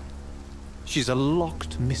speak, you know. She's a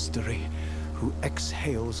locked mystery who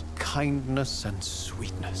exhales kindness and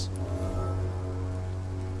sweetness.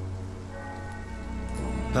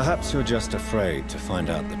 Perhaps you're just afraid to find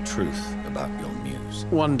out the truth about your muse.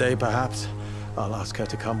 One day, perhaps, I'll ask her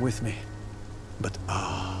to come with me. But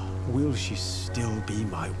will she still be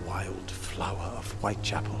my wild flower of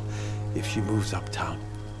Whitechapel if she moves uptown?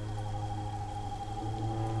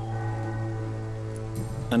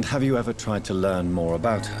 And have you ever tried to learn more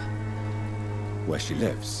about her? Where she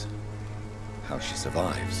lives? How she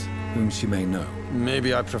survives? Whom she may know?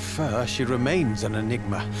 Maybe I prefer she remains an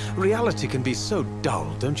enigma. Reality can be so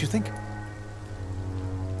dull, don't you think?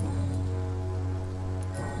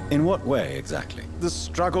 In what way, exactly? The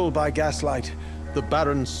struggle by gaslight, the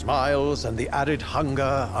barren smiles and the arid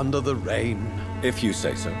hunger under the rain. If you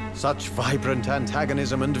say so. Such vibrant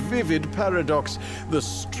antagonism and vivid paradox. The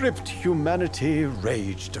stripped humanity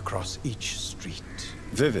raged across each street.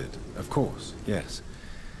 Vivid, of course, yes.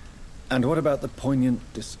 And what about the poignant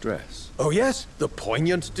distress? Oh yes, the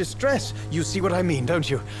poignant distress. You see what I mean, don't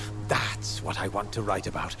you? That's what I want to write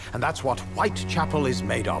about, and that's what Whitechapel is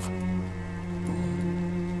made of.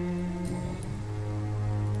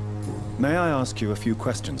 May I ask you a few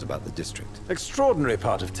questions about the district? Extraordinary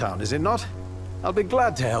part of town, is it not? I'll be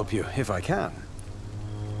glad to help you, if I can.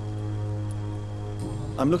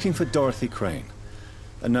 I'm looking for Dorothy Crane,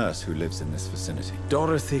 a nurse who lives in this vicinity.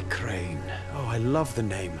 Dorothy Crane. Oh, I love the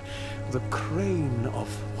name. The Crane of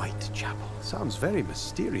Whitechapel. Sounds very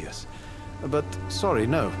mysterious. But, sorry,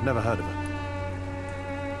 no, never heard of her.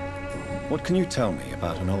 What can you tell me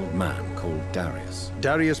about an old man called Darius?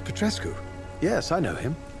 Darius Petrescu? Yes, I know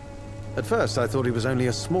him. At first, I thought he was only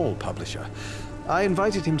a small publisher. I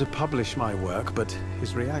invited him to publish my work, but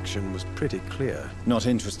his reaction was pretty clear. Not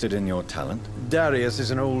interested in your talent? Darius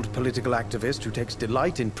is an old political activist who takes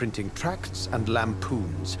delight in printing tracts and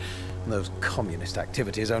lampoons. Those communist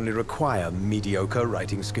activities only require mediocre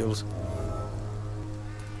writing skills.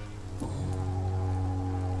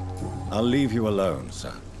 I'll leave you alone,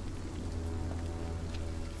 sir.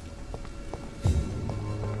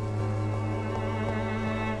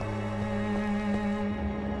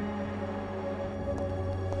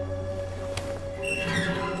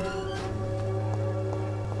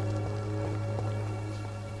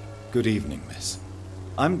 Good evening, miss.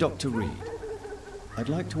 I'm Dr. Reed. I'd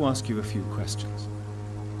like to ask you a few questions.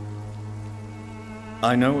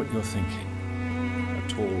 I know what you're thinking. A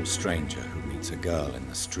tall stranger who meets a girl in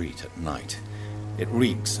the street at night. It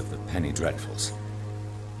reeks of the penny dreadfuls.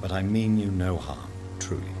 But I mean you no harm,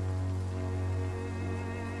 truly.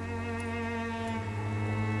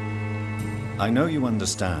 I know you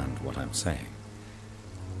understand what I'm saying.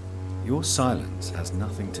 Your silence has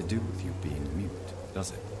nothing to do with you being mute,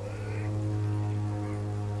 does it?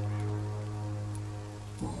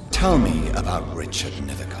 Tell me about Richard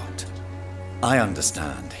Nethercott. I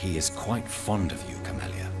understand he is quite fond of you,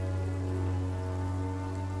 Camellia.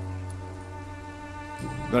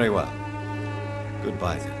 Very well.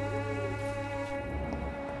 Goodbye, then.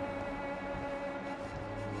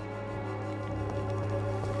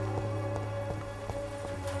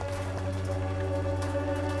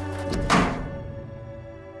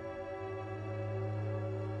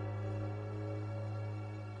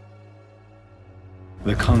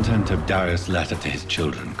 The content of Darius' letter to his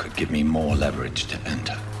children could give me more leverage to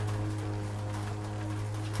enter.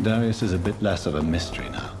 Darius is a bit less of a mystery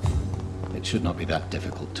now. It should not be that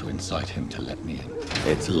difficult to incite him to let me in.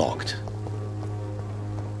 It's locked.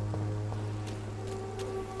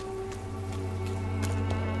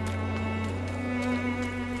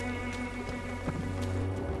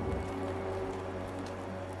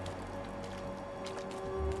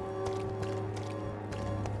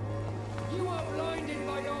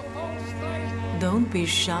 Don't be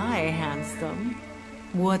shy, handsome.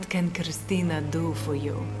 What can Christina do for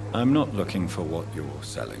you? I'm not looking for what you're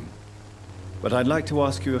selling. But I'd like to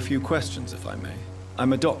ask you a few questions, if I may.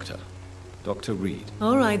 I'm a doctor. Dr. Reed.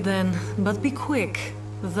 All right then, but be quick.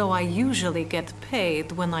 Though I usually get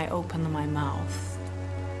paid when I open my mouth.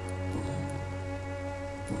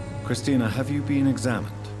 Christina, have you been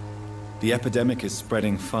examined? The epidemic is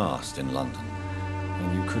spreading fast in London,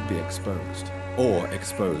 and you could be exposed. Or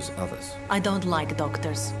expose others. I don't like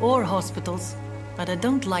doctors or hospitals, but I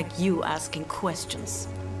don't like you asking questions.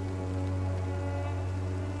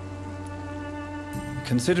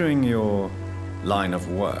 Considering your line of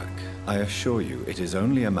work, I assure you it is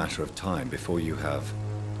only a matter of time before you have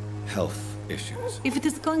health issues. If it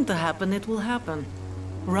is going to happen, it will happen.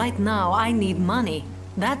 Right now, I need money.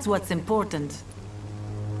 That's what's important.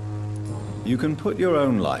 You can put your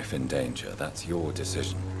own life in danger. That's your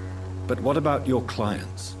decision. But what about your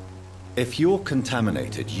clients? If you're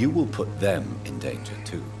contaminated, you will put them in danger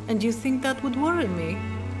too. And you think that would worry me?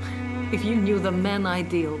 If you knew the men I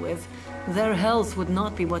deal with, their health would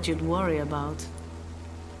not be what you'd worry about.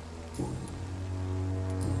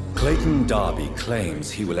 Clayton Darby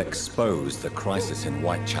claims he will expose the crisis in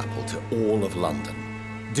Whitechapel to all of London.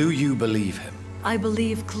 Do you believe him? I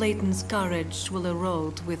believe Clayton's courage will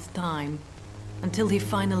erode with time, until he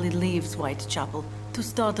finally leaves Whitechapel to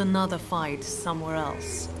start another fight somewhere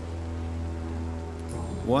else.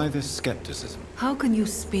 Why this skepticism? How can you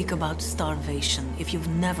speak about starvation if you've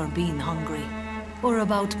never been hungry? Or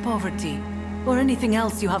about poverty? Or anything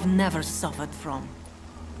else you have never suffered from?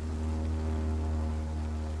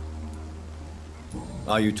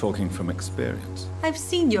 Are you talking from experience? I've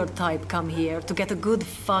seen your type come here to get a good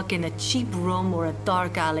fuck in a cheap room or a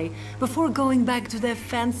dark alley before going back to their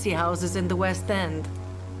fancy houses in the West End.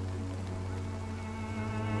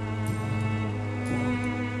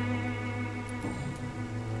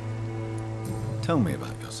 Tell me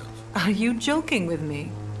about yourself. Are you joking with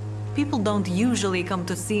me? People don't usually come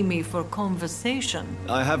to see me for conversation.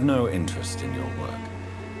 I have no interest in your work.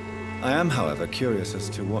 I am, however, curious as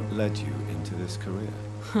to what led you into this career.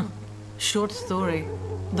 Short story.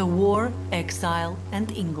 The war, exile,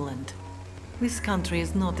 and England. This country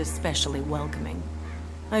is not especially welcoming.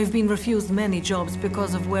 I've been refused many jobs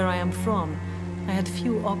because of where I am from. I had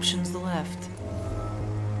few options left.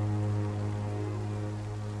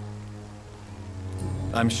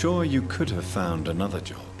 I'm sure you could have found another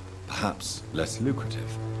job, perhaps less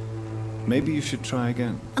lucrative. Maybe you should try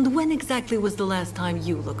again. And when exactly was the last time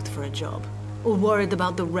you looked for a job? Or worried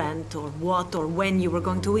about the rent, or what or when you were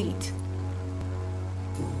going to eat?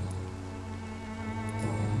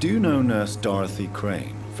 Do you know Nurse Dorothy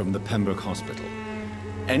Crane from the Pembroke Hospital?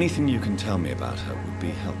 Anything you can tell me about her would be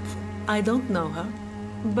helpful. I don't know her,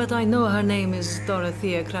 but I know her name is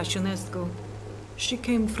Dorothea Crăciunescu. She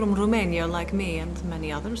came from Romania like me and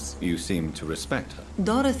many others. You seem to respect her.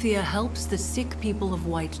 Dorothea helps the sick people of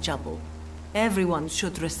Whitechapel. Everyone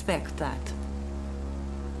should respect that.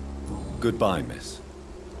 Goodbye, miss.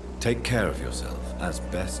 Take care of yourself as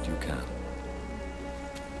best you can.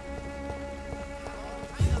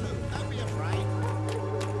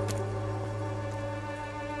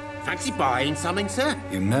 Fancy buying something, sir?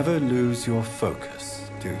 You never lose your focus,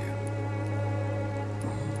 do you?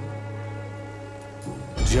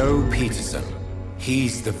 Joe Peterson.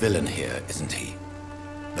 He's the villain here, isn't he?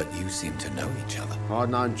 But you seem to know each other. I'd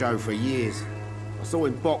known Joe for years. I saw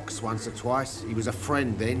him box once or twice. He was a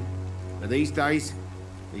friend then. But these days,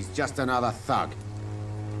 he's just another thug.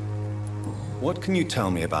 What can you tell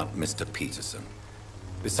me about Mr. Peterson?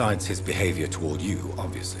 Besides his behavior toward you,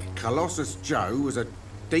 obviously. Colossus Joe was a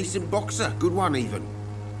decent boxer, good one even.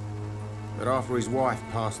 But after his wife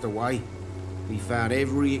passed away, he found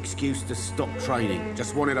every excuse to stop training.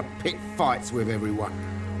 Just wanted to pick fights with everyone.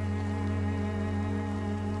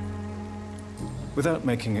 Without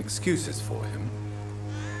making excuses for him,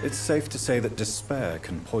 it's safe to say that despair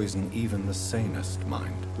can poison even the sanest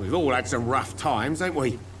mind. We've all had some rough times, ain't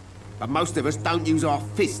we? But most of us don't use our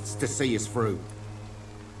fists to see us through.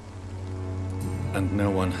 And no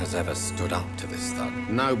one has ever stood up to this thug.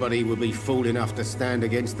 Nobody would be fool enough to stand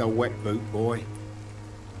against a wet boot boy.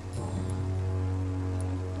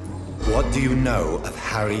 What do you know of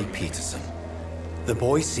Harry Peterson? The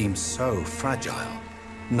boy seems so fragile.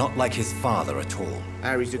 Not like his father at all.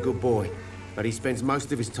 Harry's a good boy, but he spends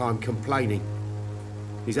most of his time complaining.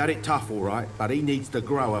 He's had it tough, all right, but he needs to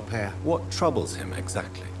grow a pair. What troubles him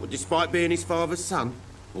exactly? Well, despite being his father's son,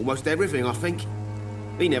 almost everything, I think.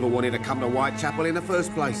 He never wanted to come to Whitechapel in the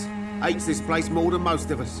first place. Hates this place more than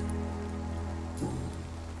most of us.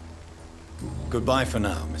 Goodbye for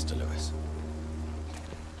now, Mr. Lewis.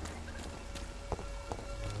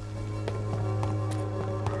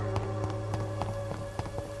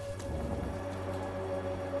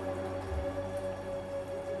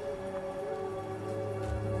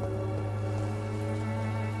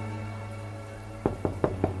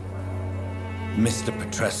 Mr.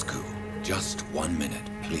 Petrescu, just 1 minute,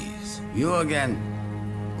 please. You again?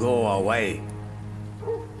 Go away.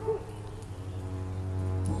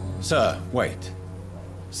 Sir, wait.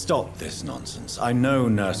 Stop this nonsense. I know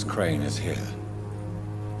Nurse Crane is here.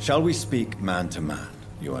 Shall we speak man to man,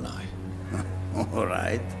 you and I? All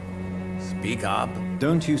right. Speak up.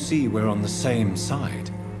 Don't you see we're on the same side?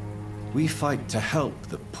 We fight to help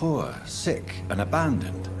the poor, sick, and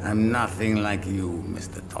abandoned. I'm nothing like you,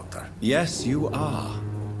 Mr. Doctor. Yes, you are.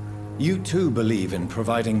 You too believe in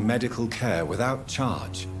providing medical care without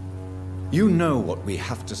charge. You know what we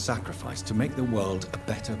have to sacrifice to make the world a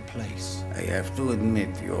better place. I have to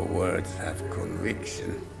admit your words have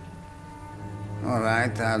conviction. All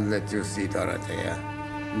right, I'll let you see Dorothea.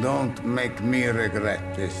 Don't make me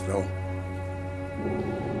regret this, though.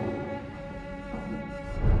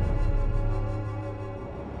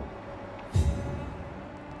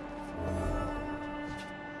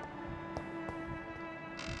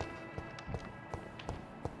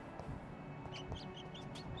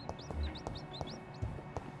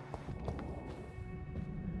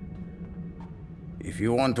 If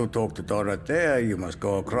you want to talk to Dorothea, you must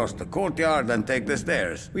go across the courtyard and take the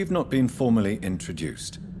stairs. We've not been formally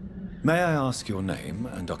introduced. May I ask your name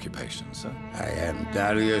and occupation, sir? I am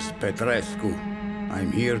Darius Petrescu.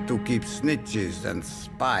 I'm here to keep snitches and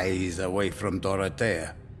spies away from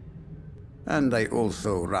Dorothea. And I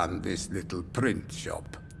also run this little print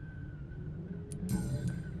shop.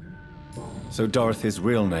 So Dorothy's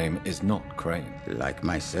real name is not Crane? Like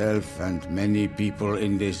myself and many people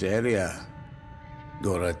in this area.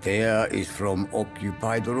 Dorothea is from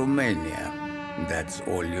occupied Romania. That's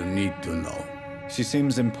all you need to know. She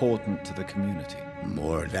seems important to the community.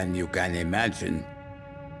 More than you can imagine.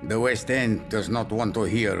 The West End does not want to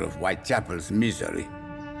hear of Whitechapel's misery.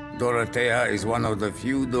 Dorothea is one of the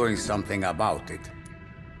few doing something about it.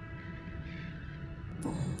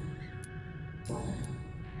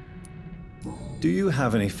 Do you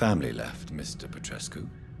have any family left, Mr. Petrescu?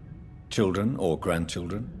 Children or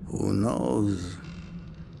grandchildren? Who knows?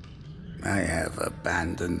 I have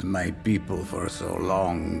abandoned my people for so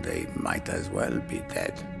long, they might as well be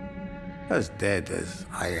dead. As dead as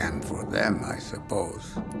I am for them, I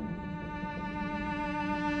suppose.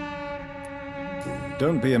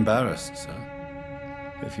 Don't be embarrassed,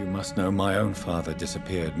 sir. If you must know, my own father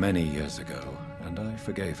disappeared many years ago, and I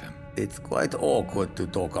forgave him. It's quite awkward to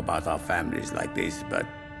talk about our families like this, but...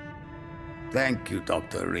 Thank you,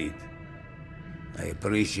 Dr. Reed. I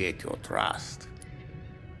appreciate your trust.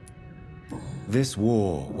 This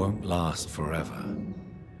war won't last forever.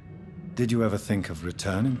 Did you ever think of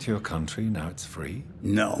returning to your country now it's free?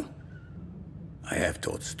 No. I have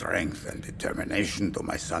taught strength and determination to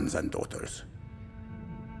my sons and daughters.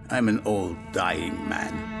 I'm an old, dying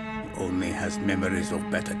man who only has memories of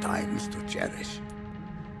better times to cherish.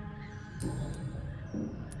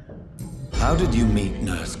 How did you meet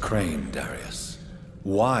Nurse Crane, Darius?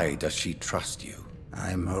 Why does she trust you?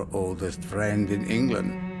 I'm her oldest friend in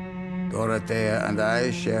England. Dorothea and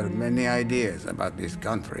I share many ideas about this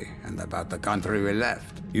country and about the country we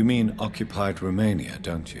left. You mean occupied Romania,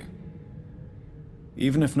 don't you?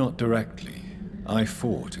 Even if not directly, I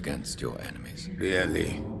fought against your enemies.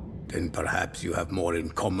 Really? Then perhaps you have more in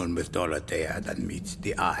common with Dorothea than meets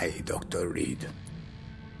the eye, Dr. Reed.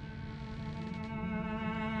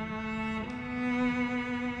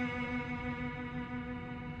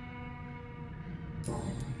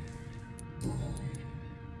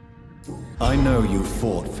 I know you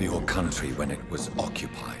fought for your country when it was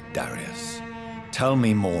occupied, Darius. Tell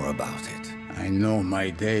me more about it. I know my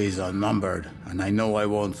days are numbered, and I know I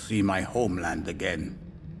won't see my homeland again.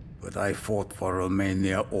 But I fought for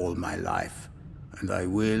Romania all my life, and I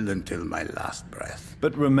will until my last breath.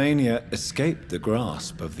 But Romania escaped the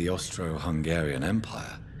grasp of the Austro-Hungarian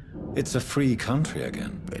Empire. It's a free country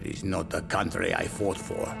again. It is not the country I fought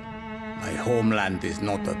for. My homeland is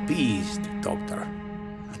not appeased, Doctor.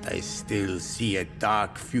 but I still see a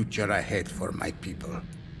dark future ahead for my people.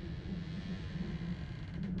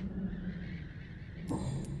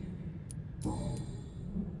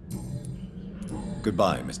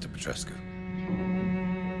 Goodbye, Mr. Petrescu.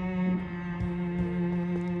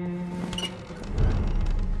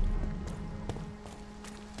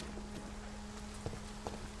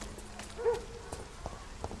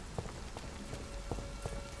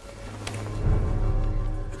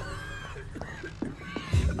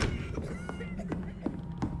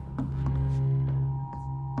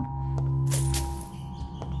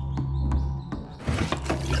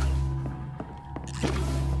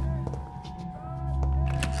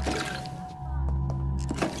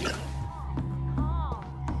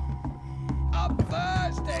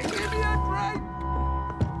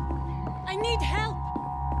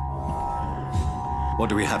 What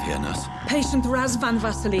do we have here, nurse? Patient Raz Van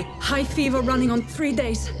Vasily. High fever running on 3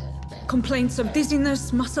 days. Complaints of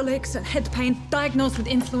dizziness, muscle aches, and head pain. Diagnosed with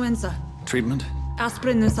influenza. Treatment?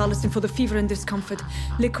 Aspirin and salicin for the fever and discomfort.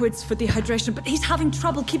 Liquids for dehydration, but he's having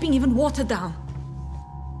trouble keeping even water down.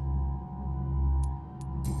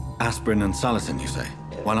 Aspirin and salicin, you say?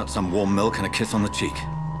 Why not some warm milk and a kiss on the cheek?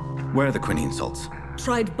 Where are the quinine salts?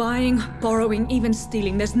 Tried buying, borrowing, even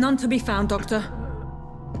stealing. There's none to be found, Doctor.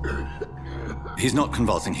 He's not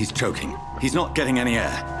convulsing, he's choking. He's not getting any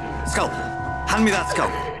air. Scalpel! Hand me that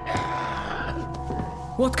scalpel!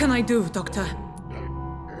 What can I do, Doctor?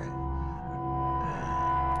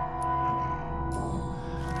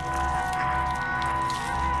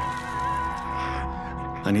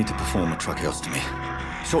 I need to perform a tracheostomy.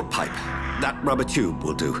 Short pipe. That rubber tube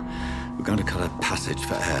will do. We're going to cut a passage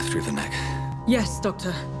for air through the neck. Yes,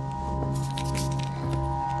 Doctor.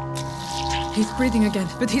 He's breathing again,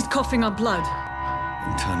 but he's coughing up blood.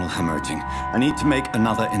 Internal hemorrhaging. I need to make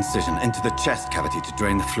another incision into the chest cavity to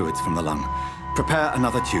drain the fluids from the lung. Prepare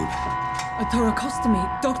another tube. A thoracostomy?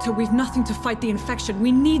 Doctor, we've nothing to fight the infection.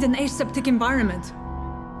 We need an aseptic environment.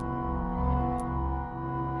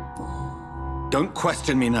 Don't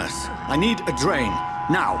question me, nurse. I need a drain.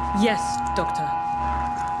 Now. Yes, Doctor.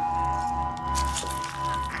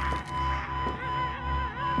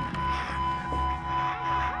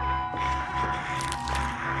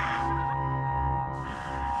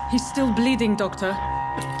 He's still bleeding, Doctor.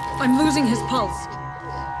 I'm losing his pulse.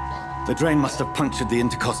 The drain must have punctured the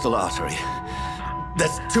intercostal artery.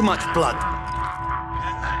 There's too much blood.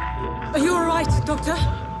 Are you all right, Doctor?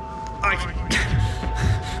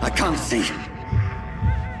 I can't see.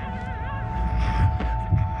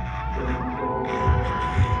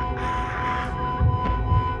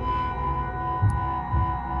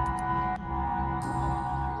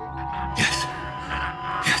 Yes.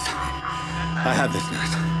 I have this,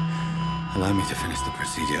 nurse. Allow me to finish the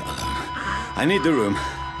procedure alone. I need the room.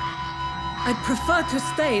 I'd prefer to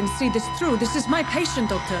stay and see this through. This is my patient,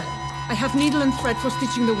 Doctor. I have needle and thread for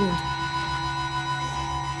stitching the wound.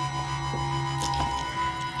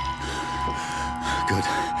 Good.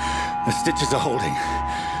 The stitches are holding.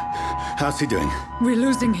 How's he doing? We're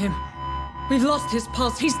losing him. We've lost his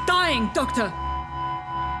pulse. He's dying, Doctor!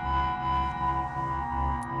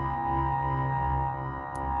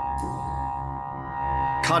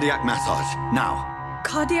 Cardiac massage, now.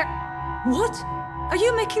 Cardiac... What? Are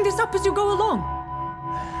you making this up as you go along?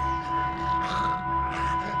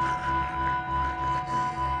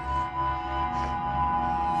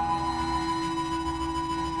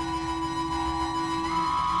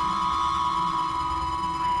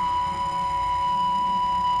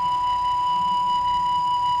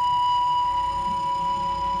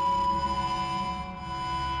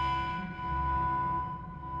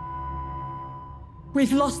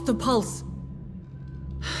 We've lost the pulse.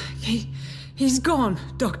 He's gone,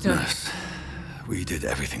 Doctor. Nurse, we did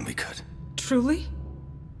everything we could. Truly?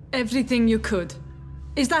 Everything you could?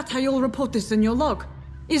 Is that how you'll report this in your log?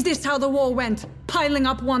 Is this how the war went? Piling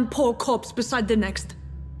up one poor corpse beside the next?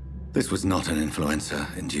 This was not an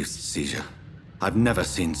influenza-induced seizure. I've never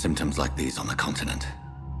seen symptoms like these on the continent.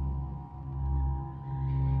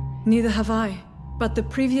 Neither have I. But the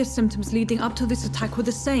previous symptoms leading up to this attack were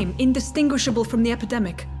the same, indistinguishable from the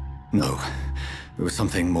epidemic. No. There was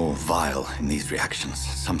something more vile in these reactions.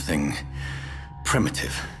 Something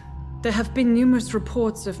primitive. There have been numerous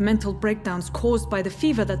reports of mental breakdowns caused by the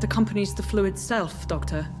fever that accompanies the flu itself,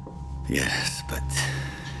 Doctor. Yes, but...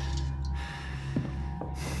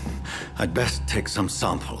 I'd best take some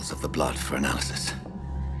samples of the blood for analysis.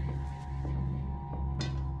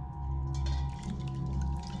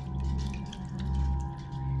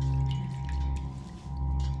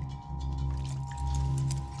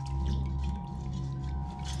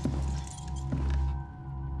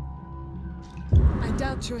 I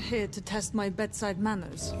doubt you're here to test my bedside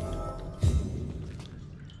manners.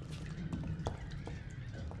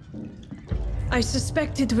 I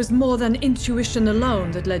suspect it was more than intuition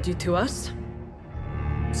alone that led you to us.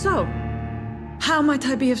 So, how might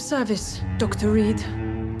I be of service, Dr. Reed?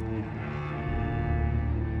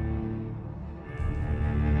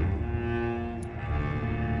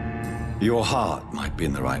 Your heart might be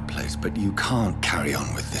in the right place, but you can't carry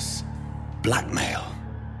on with this blackmail.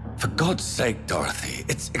 For God's sake, Dorothy,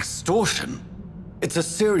 it's extortion. It's a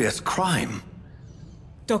serious crime.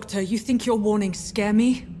 Doctor, you think your warnings scare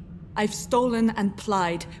me? I've stolen and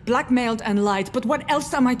plied, blackmailed and lied, but what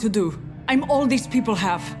else am I to do? I'm all these people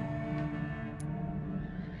have.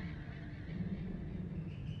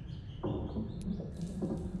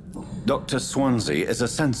 Dr. Swansea is a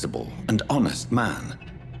sensible and honest man.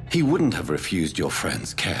 He wouldn't have refused your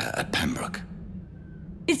friend's care at Pembroke.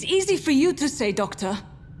 It's easy for you to say, Doctor.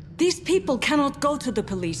 These people cannot go to the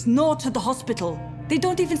police, nor to the hospital. They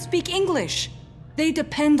don't even speak English. They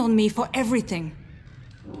depend on me for everything.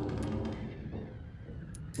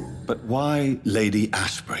 But why Lady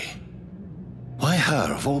Ashbury? Why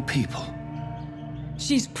her, of all people?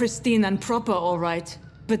 She's pristine and proper, all right.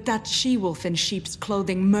 But that she-wolf in sheep's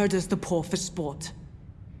clothing murders the poor for sport.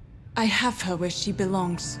 I have her where she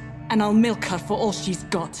belongs, and I'll milk her for all she's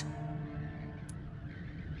got.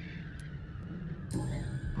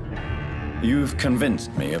 You've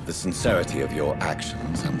convinced me of the sincerity of your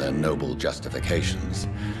actions and their noble justifications.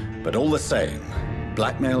 But all the same,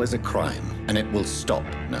 blackmail is a crime, and it will stop,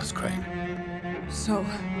 Nurse Crane. So,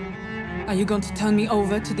 are you going to turn me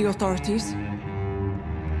over to the authorities?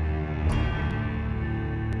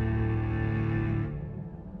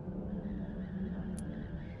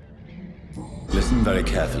 Listen very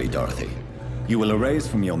carefully, Dorothy. You will erase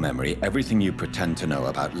from your memory everything you pretend to know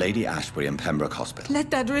about Lady Ashbury and Pembroke Hospital. Let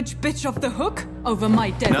that rich bitch off the hook over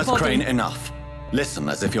my dead Nurse body. Crane, enough. Listen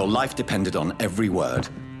as if your life depended on every word.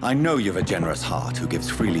 I know you've a generous heart who gives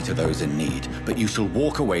freely to those in need, but you shall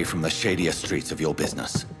walk away from the shadier streets of your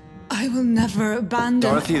business. I will never abandon...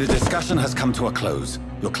 Dorothy, the discussion has come to a close.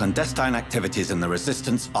 Your clandestine activities in the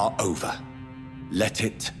Resistance are over. Let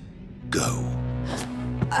it go.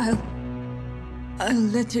 I'll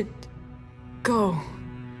let it go.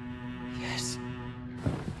 Yes.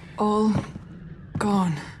 All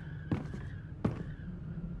gone.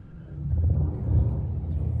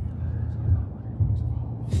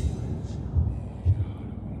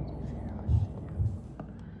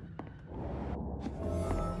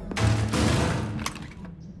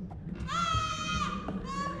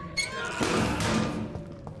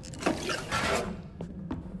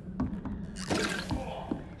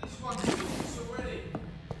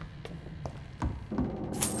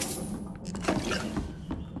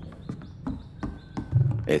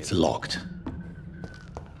 It's locked.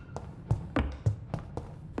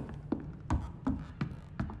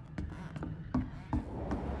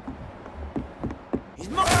 He's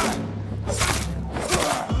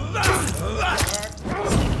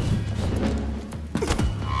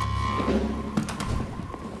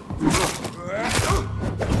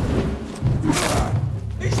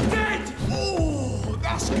dead! Oh,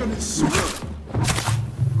 that's gonna swim.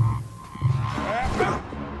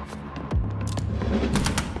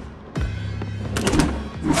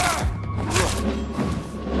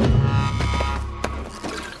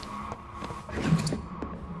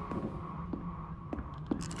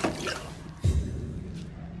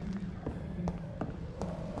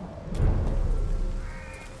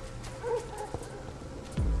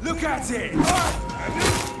 Look at it!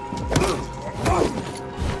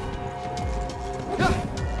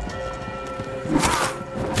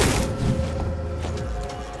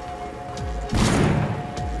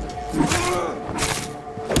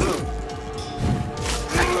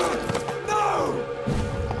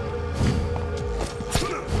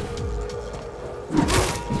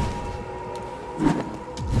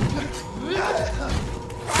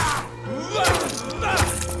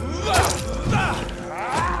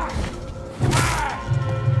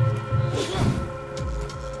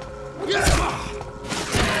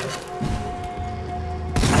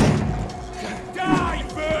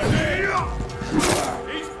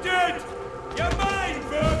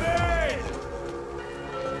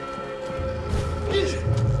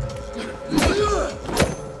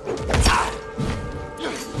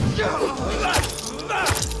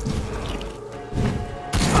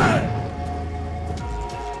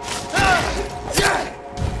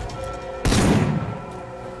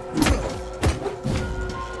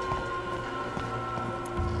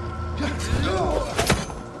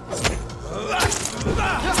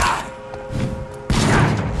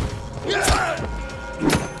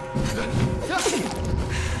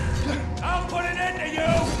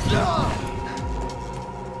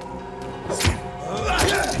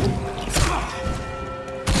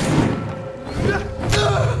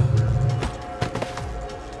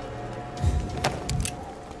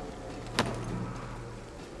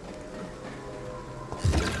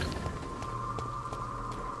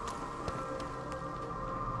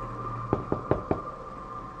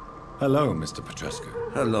 Hello, Mr. Petrescu.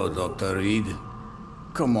 Hello, Dr. Reed.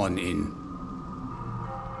 Come on in.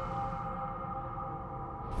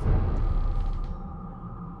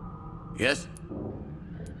 Yes?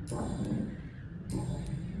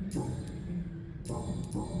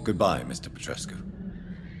 Goodbye, Mr. Petrescu.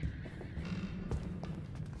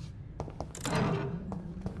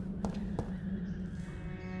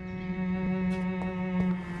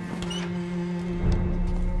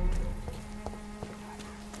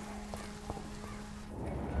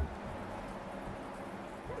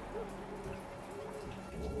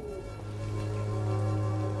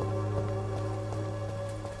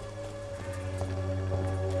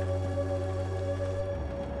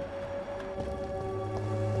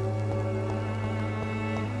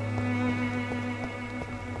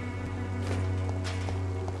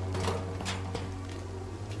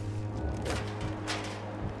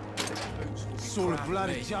 It's all a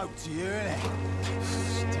bloody joke to you, isn't it?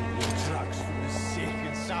 Stealing drugs from the sick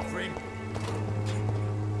and suffering.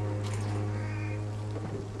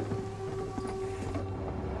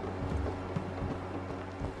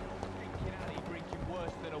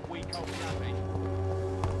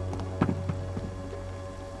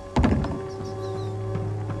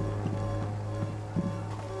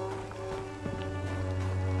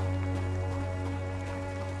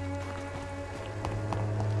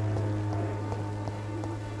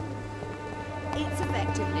 Its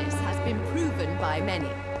effectiveness has been proven by many.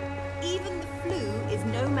 Even the flu is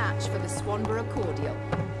no match for the Swanborough cordial.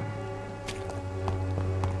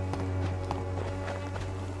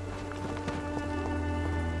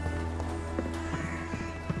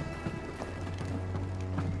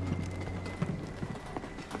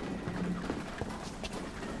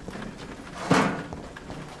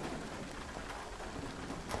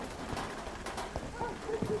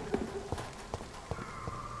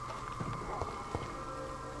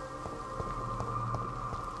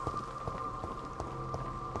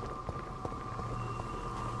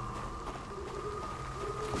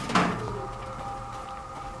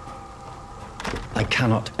 I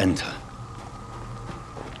cannot enter.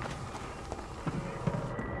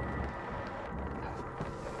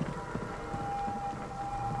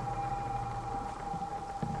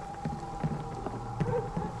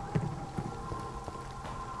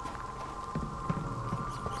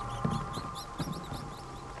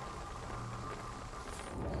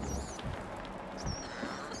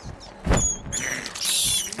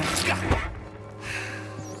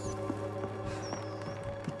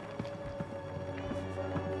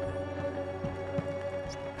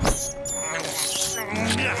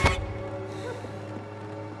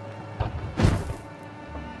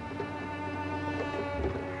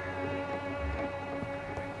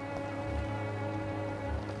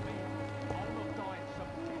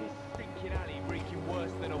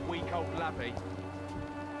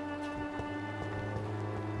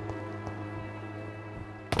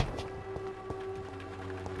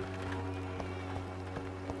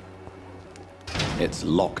 It's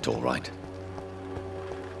locked, all right.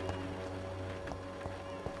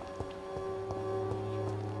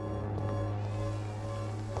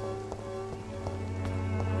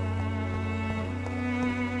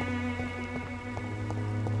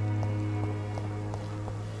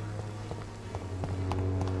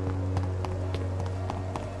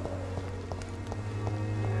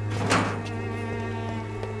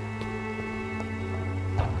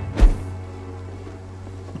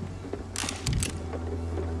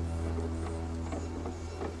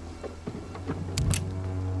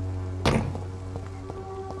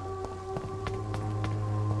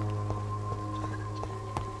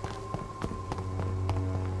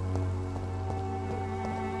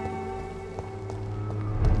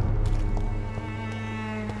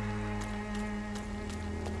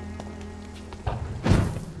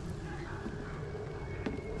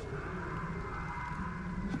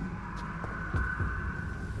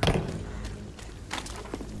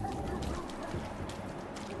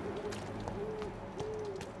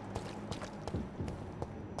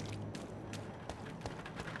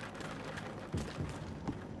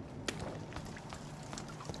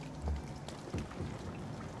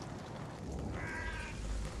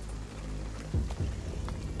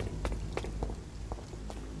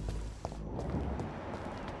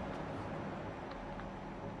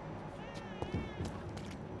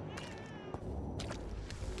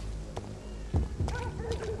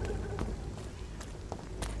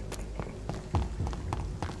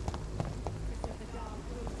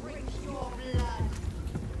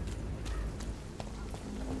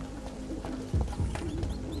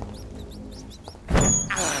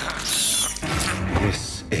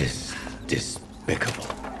 This is despicable.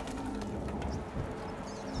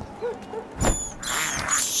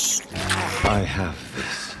 I have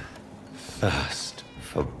this thirst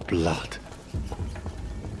for blood.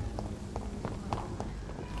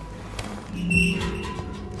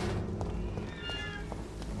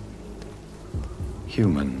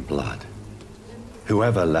 Human blood.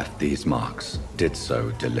 Whoever left these marks did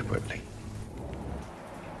so deliberately.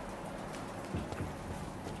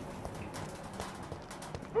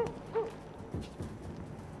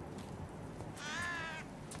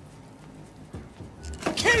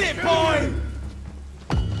 Kill it, boy!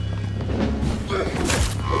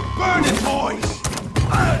 Burn it, boys!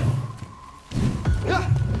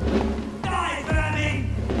 Die, vermin!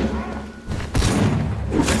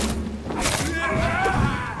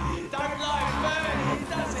 Don't like burning,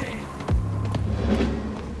 does it?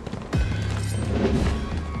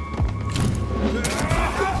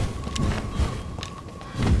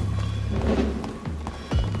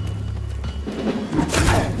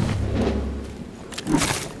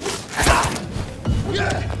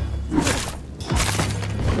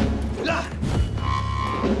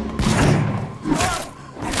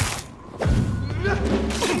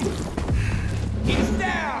 He's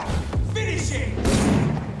down! Finish it!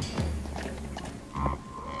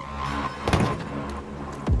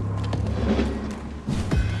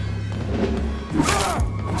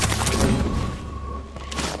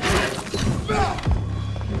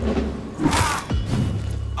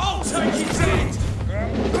 I'll take his head!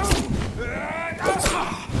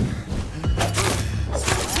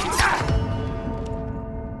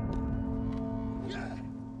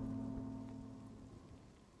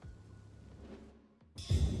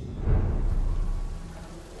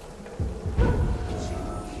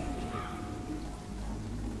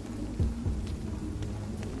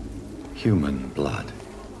 Human blood.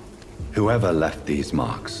 Whoever left these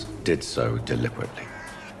marks did so deliberately.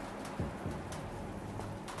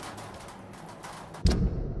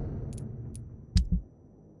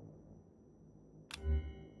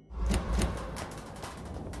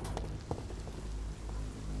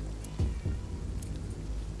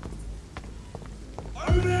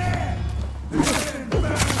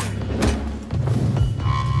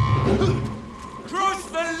 Cross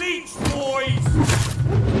the leech, boys!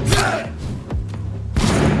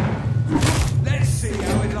 Let's see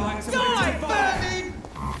how it likes to die, vermin!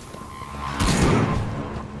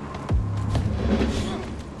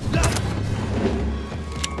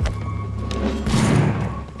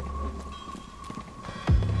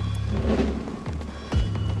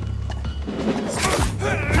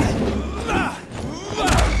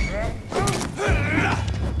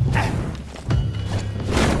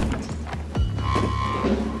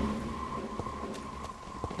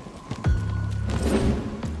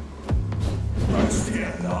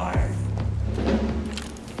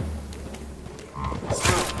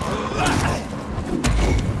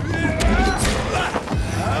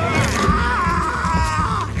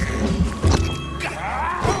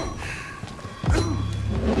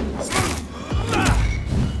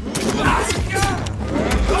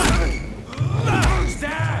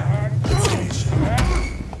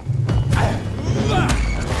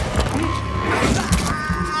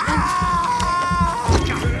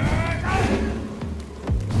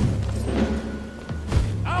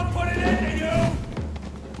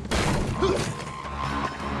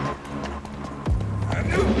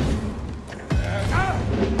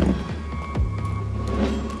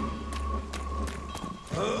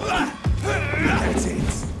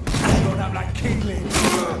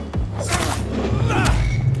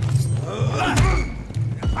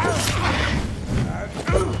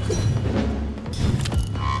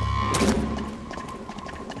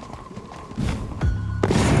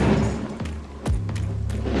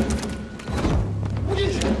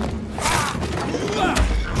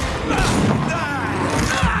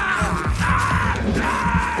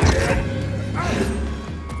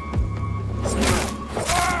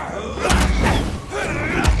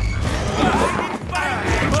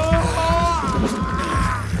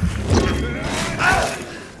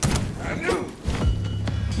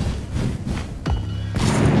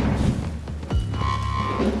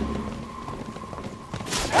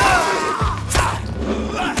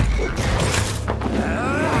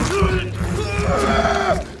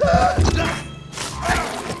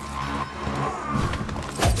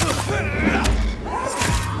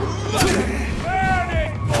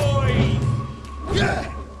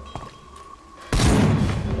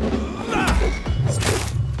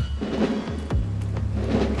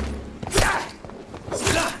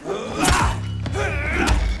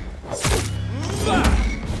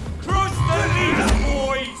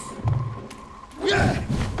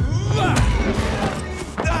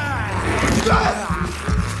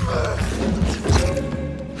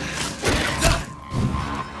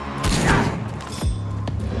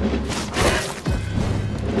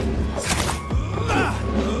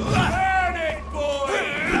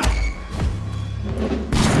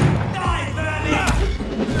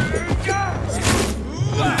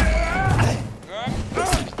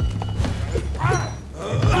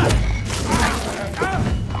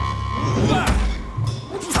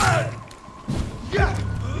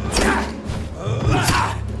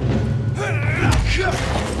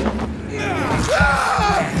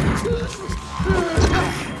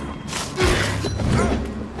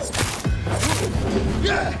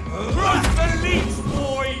 Trust the leech,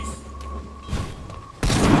 boys!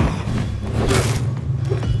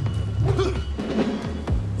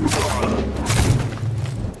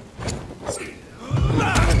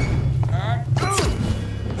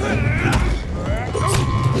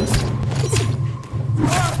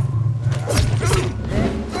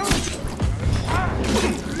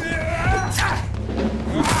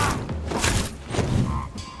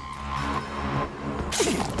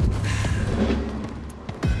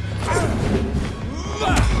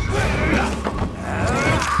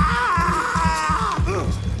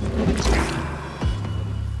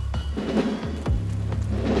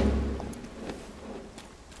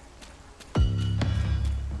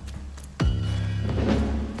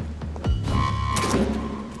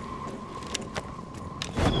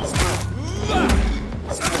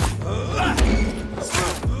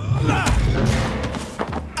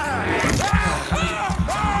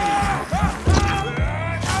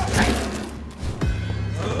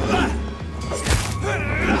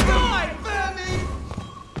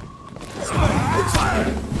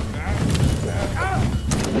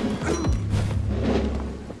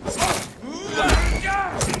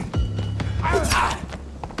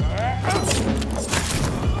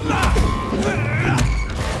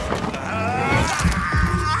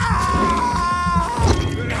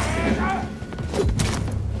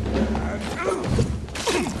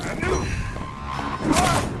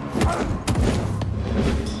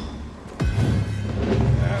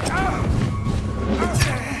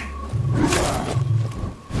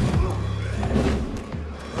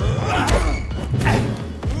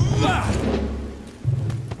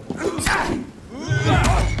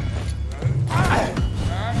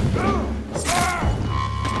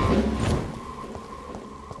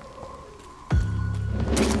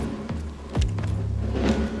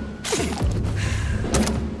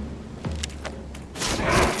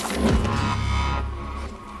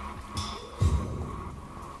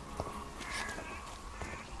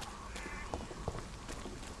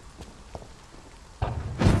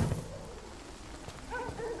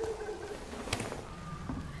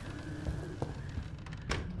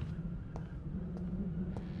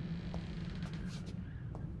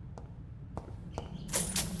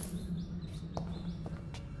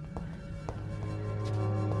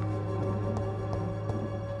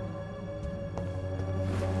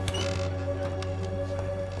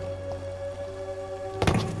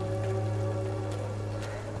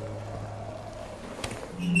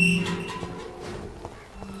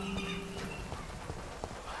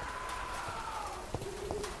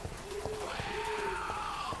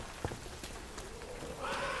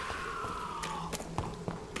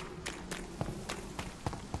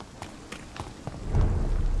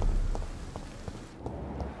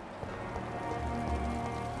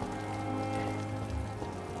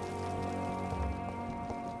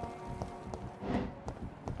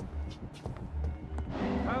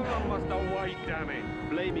 Damn it!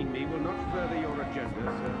 Blaming me will not further your agenda,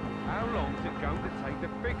 sir. How long's it going to take to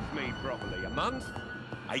fix me properly? A month?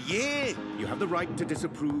 A year? You have the right to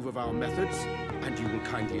disapprove of our methods, and you will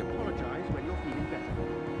kindly apologize when you're feeling better.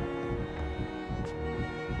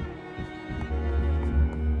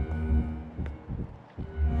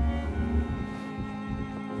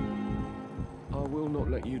 I will not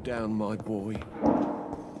let you down, my boy.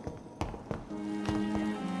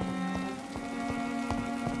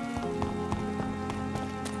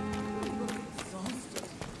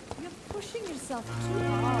 Too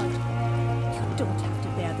hard. You don't have to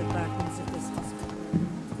bear the burdens of this hospital.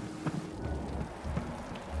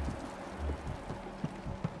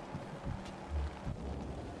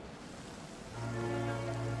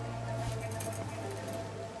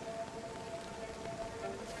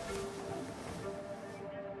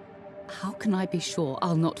 How can I be sure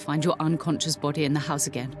I'll not find your unconscious body in the house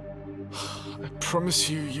again? I promise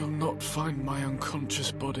you, you'll not find my unconscious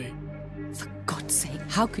body. For God's sake,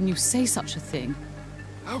 how can you say such a thing?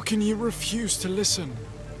 How can you refuse to listen?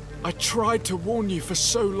 I tried to warn you for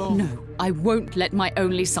so long. No, I won't let my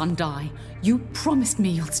only son die. You promised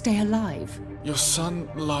me you'll stay alive. Your son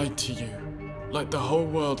lied to you, like the whole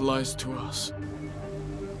world lies to us.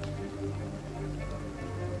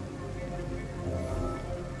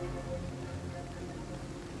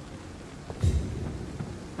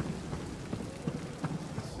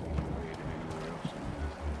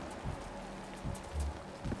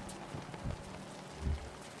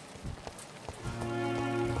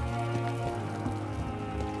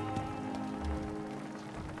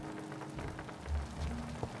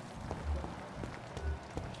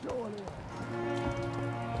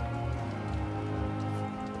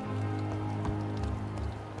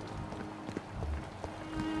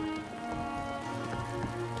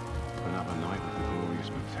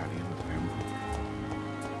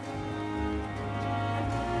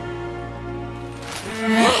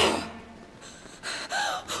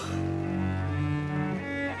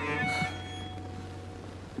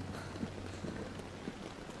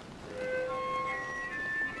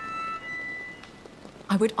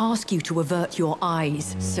 I would ask you to avert your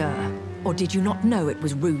eyes, sir. Or did you not know it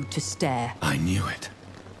was rude to stare? I knew it.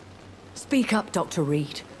 Speak up, Dr.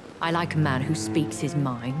 Reed. I like a man who speaks his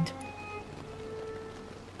mind.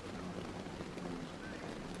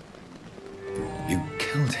 You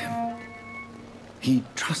killed him. He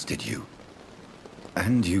trusted you.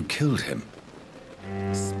 And you killed him.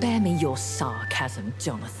 Spare me your sarcasm,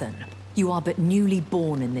 Jonathan. You are but newly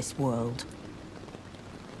born in this world.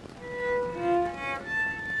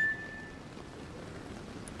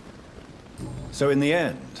 So in the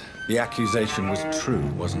end, the accusation was true,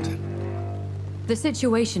 wasn't it? The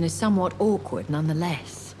situation is somewhat awkward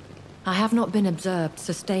nonetheless. I have not been observed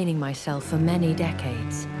sustaining myself for many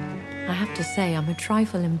decades. I have to say I'm a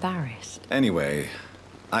trifle embarrassed. Anyway,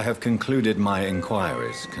 I have concluded my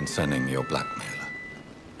inquiries concerning your blackmailer.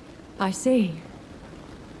 I see.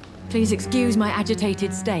 Please excuse my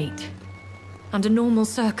agitated state. Under normal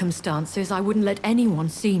circumstances, I wouldn't let anyone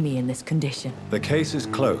see me in this condition. The case is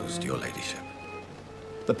closed, your ladyship.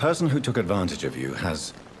 The person who took advantage of you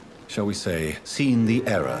has, shall we say, seen the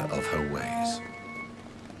error of her ways.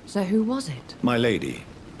 So who was it? My lady,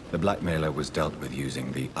 the blackmailer was dealt with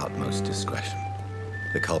using the utmost discretion.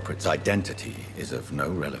 The culprit's identity is of no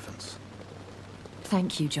relevance.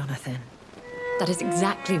 Thank you, Jonathan. That is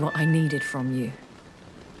exactly what I needed from you.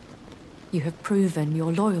 You have proven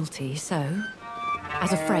your loyalty, so,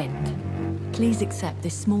 as a friend, please accept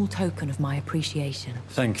this small token of my appreciation.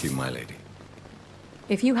 Thank you, my lady.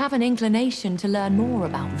 If you have an inclination to learn more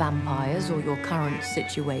about vampires or your current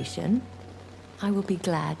situation, I will be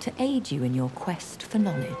glad to aid you in your quest for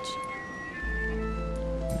knowledge.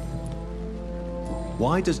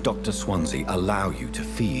 Why does Dr. Swansea allow you to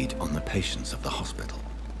feed on the patients of the hospital?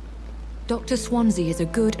 Dr. Swansea is a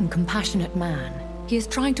good and compassionate man. He is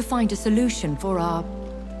trying to find a solution for our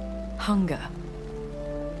hunger.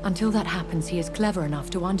 Until that happens, he is clever enough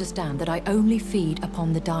to understand that I only feed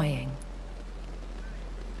upon the dying.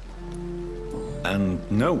 And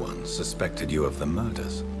no one suspected you of the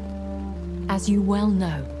murders? As you well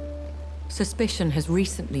know, suspicion has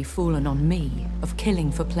recently fallen on me of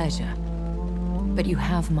killing for pleasure. But you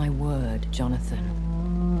have my word,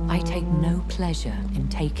 Jonathan. I take no pleasure in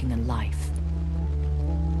taking a life.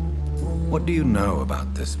 What do you know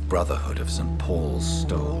about this Brotherhood of St. Paul's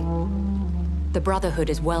Stole? The Brotherhood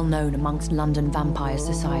is well known amongst London Vampire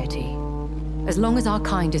Society. As long as our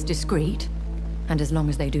kind is discreet, and as long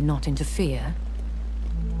as they do not interfere,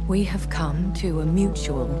 we have come to a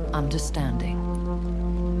mutual understanding.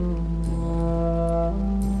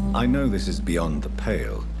 I know this is beyond the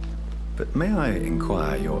pale, but may I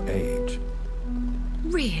inquire your age?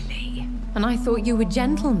 Really? And I thought you were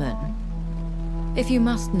gentlemen. If you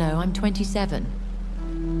must know, I'm 27.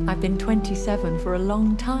 I've been 27 for a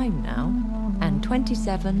long time now, and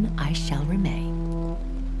 27 I shall remain.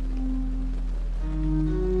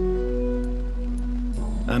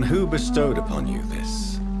 And who bestowed upon you this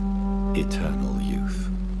eternal youth?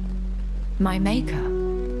 My maker.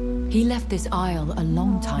 He left this isle a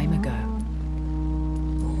long time ago.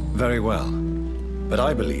 Very well. But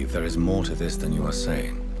I believe there is more to this than you are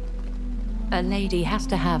saying. A lady has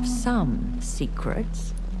to have some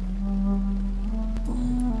secrets.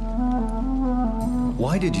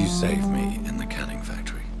 Why did you save me in the canning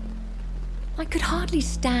factory? I could hardly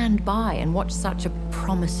stand by and watch such a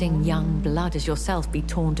promising young blood as yourself be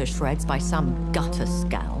torn to shreds by some gutter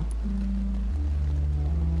scowl.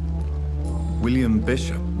 William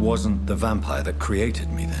Bishop wasn't the vampire that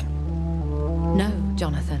created me then? No,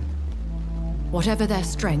 Jonathan. Whatever their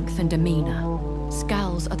strength and demeanor,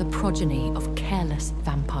 Scowls are the progeny of careless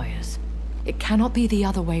vampires. It cannot be the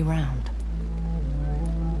other way round.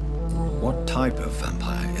 What type of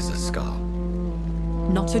vampire is a Scowl?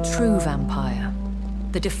 Not a true vampire.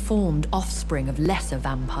 The deformed offspring of lesser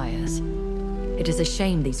vampires. It is a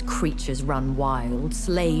shame these creatures run wild,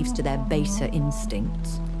 slaves to their baser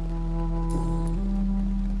instincts.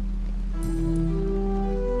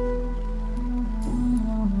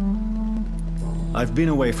 I've been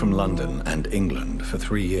away from London and England for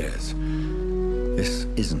 3 years. This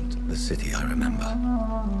isn't the city I remember.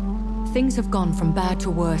 Things have gone from bad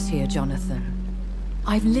to worse here, Jonathan.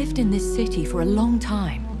 I've lived in this city for a long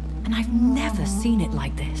time, and I've never seen it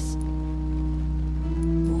like this.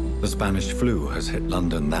 The Spanish flu has hit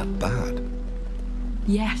London that bad?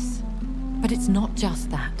 Yes, but it's not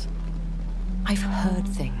just that. I've heard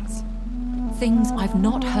things. Things I've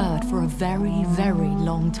not heard for a very, very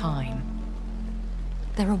long time.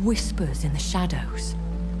 There are whispers in the shadows.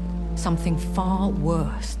 Something far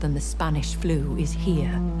worse than the Spanish flu is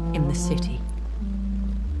here in the city.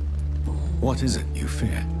 What is it you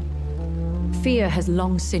fear? Fear has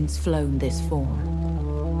long since flown this form.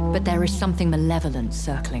 But there is something malevolent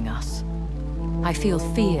circling us. I feel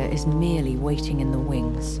fear is merely waiting in the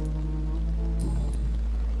wings.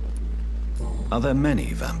 Are there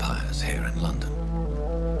many vampires here in London?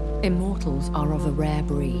 Immortals are of a rare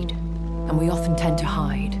breed, and we often tend to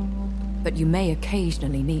hide. But you may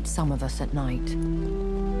occasionally meet some of us at night.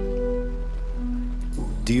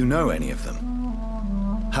 Do you know any of them?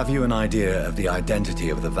 Have you an idea of the identity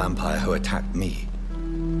of the vampire who attacked me?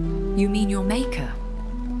 You mean your maker?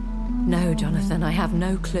 No, Jonathan, I have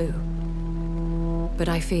no clue. But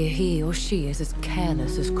I fear he or she is as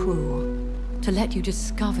careless as cruel. To let you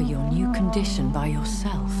discover your new condition by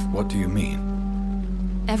yourself. What do you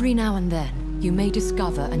mean? Every now and then, you may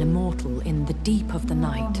discover an immortal in the deep of the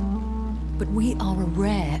night. But we are a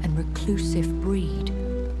rare and reclusive breed.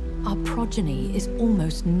 Our progeny is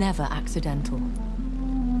almost never accidental.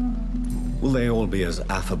 Will they all be as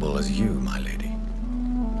affable as you, my lady?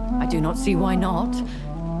 I do not see why not.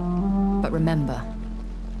 But remember,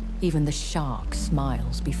 even the shark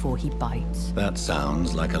smiles before he bites. That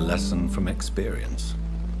sounds like a lesson from experience.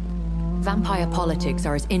 Vampire politics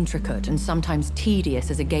are as intricate and sometimes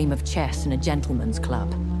tedious as a game of chess in a gentleman's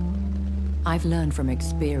club. I've learned from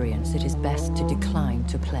experience it is best to decline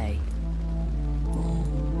to play.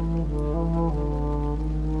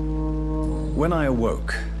 When I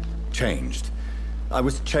awoke, changed, I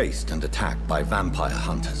was chased and attacked by vampire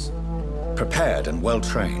hunters. Prepared and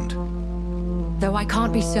well-trained. Though I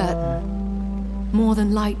can't be certain, more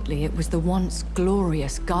than likely it was the once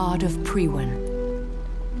glorious Guard of Priwen.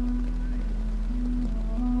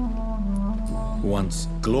 Once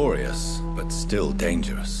glorious, but still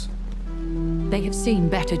dangerous. They have seen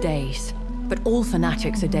better days, but all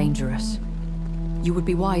fanatics are dangerous. You would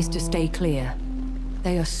be wise to stay clear.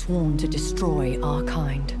 They are sworn to destroy our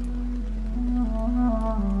kind.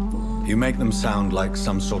 You make them sound like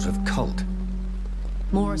some sort of cult.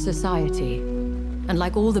 More a society, and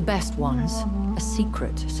like all the best ones, a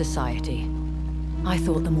secret society. I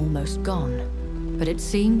thought them almost gone, but it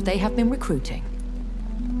seemed they have been recruiting.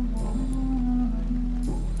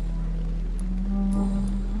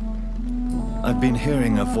 I've been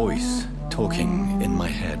hearing a voice talking in my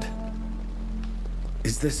head.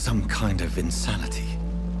 Is this some kind of insanity?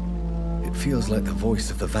 It feels like the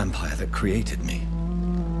voice of the vampire that created me.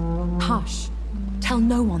 Hush. Tell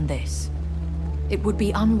no one this. It would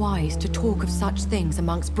be unwise to talk of such things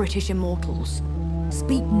amongst British immortals.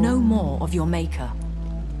 Speak no more of your maker.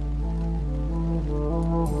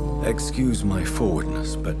 Excuse my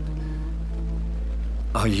forwardness, but...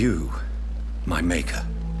 are you my maker?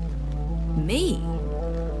 Me?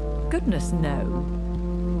 Goodness, no.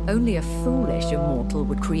 Only a foolish immortal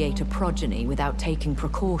would create a progeny without taking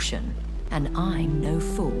precaution, and I'm no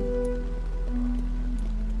fool.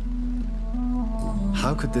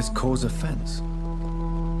 How could this cause offense?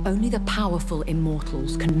 Only the powerful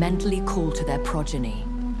immortals can mentally call to their progeny.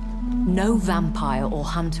 No vampire or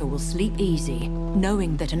hunter will sleep easy,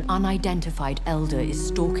 knowing that an unidentified elder is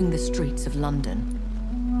stalking the streets of London.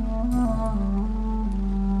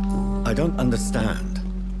 I don't understand.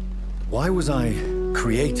 Why was I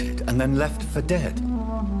created and then left for dead?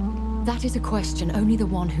 That is a question only the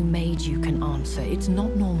one who made you can answer. It's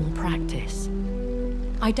not normal practice.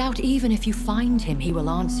 I doubt even if you find him, he will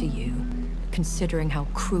answer you, considering how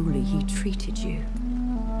cruelly he treated you.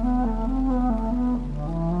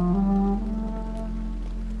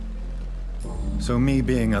 So me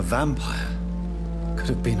being a vampire could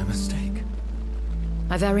have been a mistake?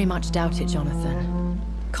 I very much doubt it, Jonathan.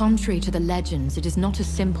 Contrary to the legends, it is not as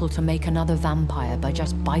simple to make another vampire by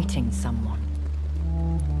just biting someone.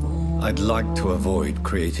 I'd like to avoid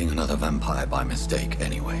creating another vampire by mistake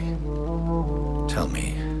anyway. Tell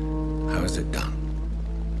me, how is it done?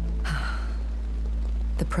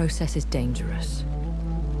 The process is dangerous.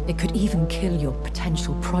 It could even kill your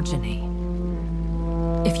potential progeny.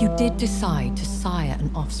 If you did decide to sire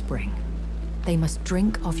an offspring, they must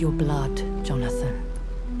drink of your blood, Jonathan.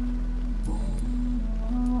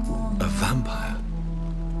 A vampire?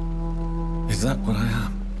 Is that what I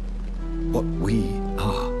am? What we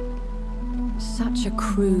are? Such a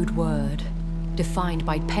crude word, defined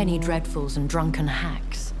by penny dreadfuls and drunken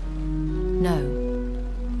hacks. No.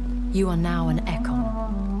 You are now an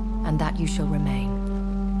Ekon, and that you shall remain.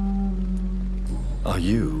 Are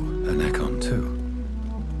you an Ekon too?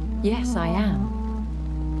 Yes, I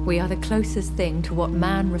am. We are the closest thing to what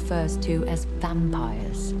man refers to as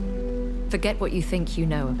vampires. Forget what you think you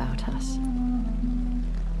know about us.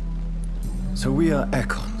 So we are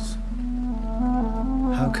Ekons.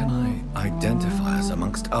 How can I identify us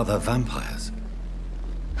amongst other vampires?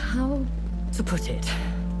 How to put it?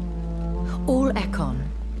 All Ekon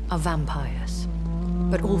are vampires.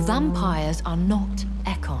 But all vampires are not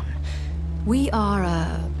Ekon. We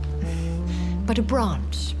are but a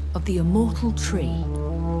branch of the immortal tree.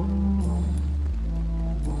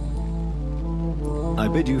 I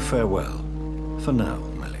bid you farewell, for now,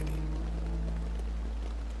 my lady.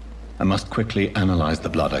 I must quickly analyze the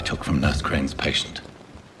blood I took from Nurse Crane's patient.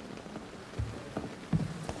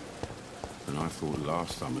 And I thought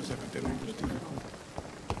last summer's epidemic was difficult.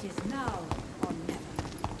 It is now or never.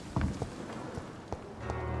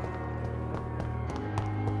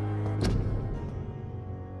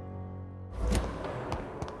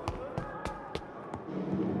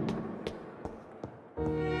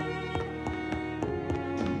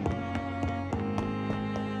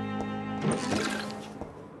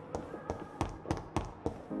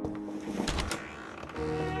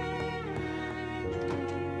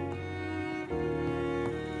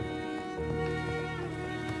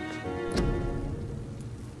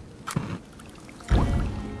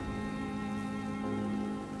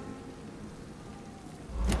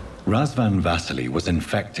 Razvan Vasily was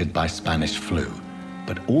infected by Spanish flu,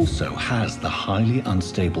 but also has the highly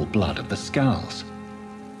unstable blood of the Scowls.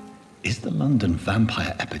 Is the London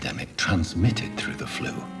vampire epidemic transmitted through the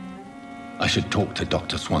flu? I should talk to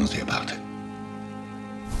Dr. Swansea about it.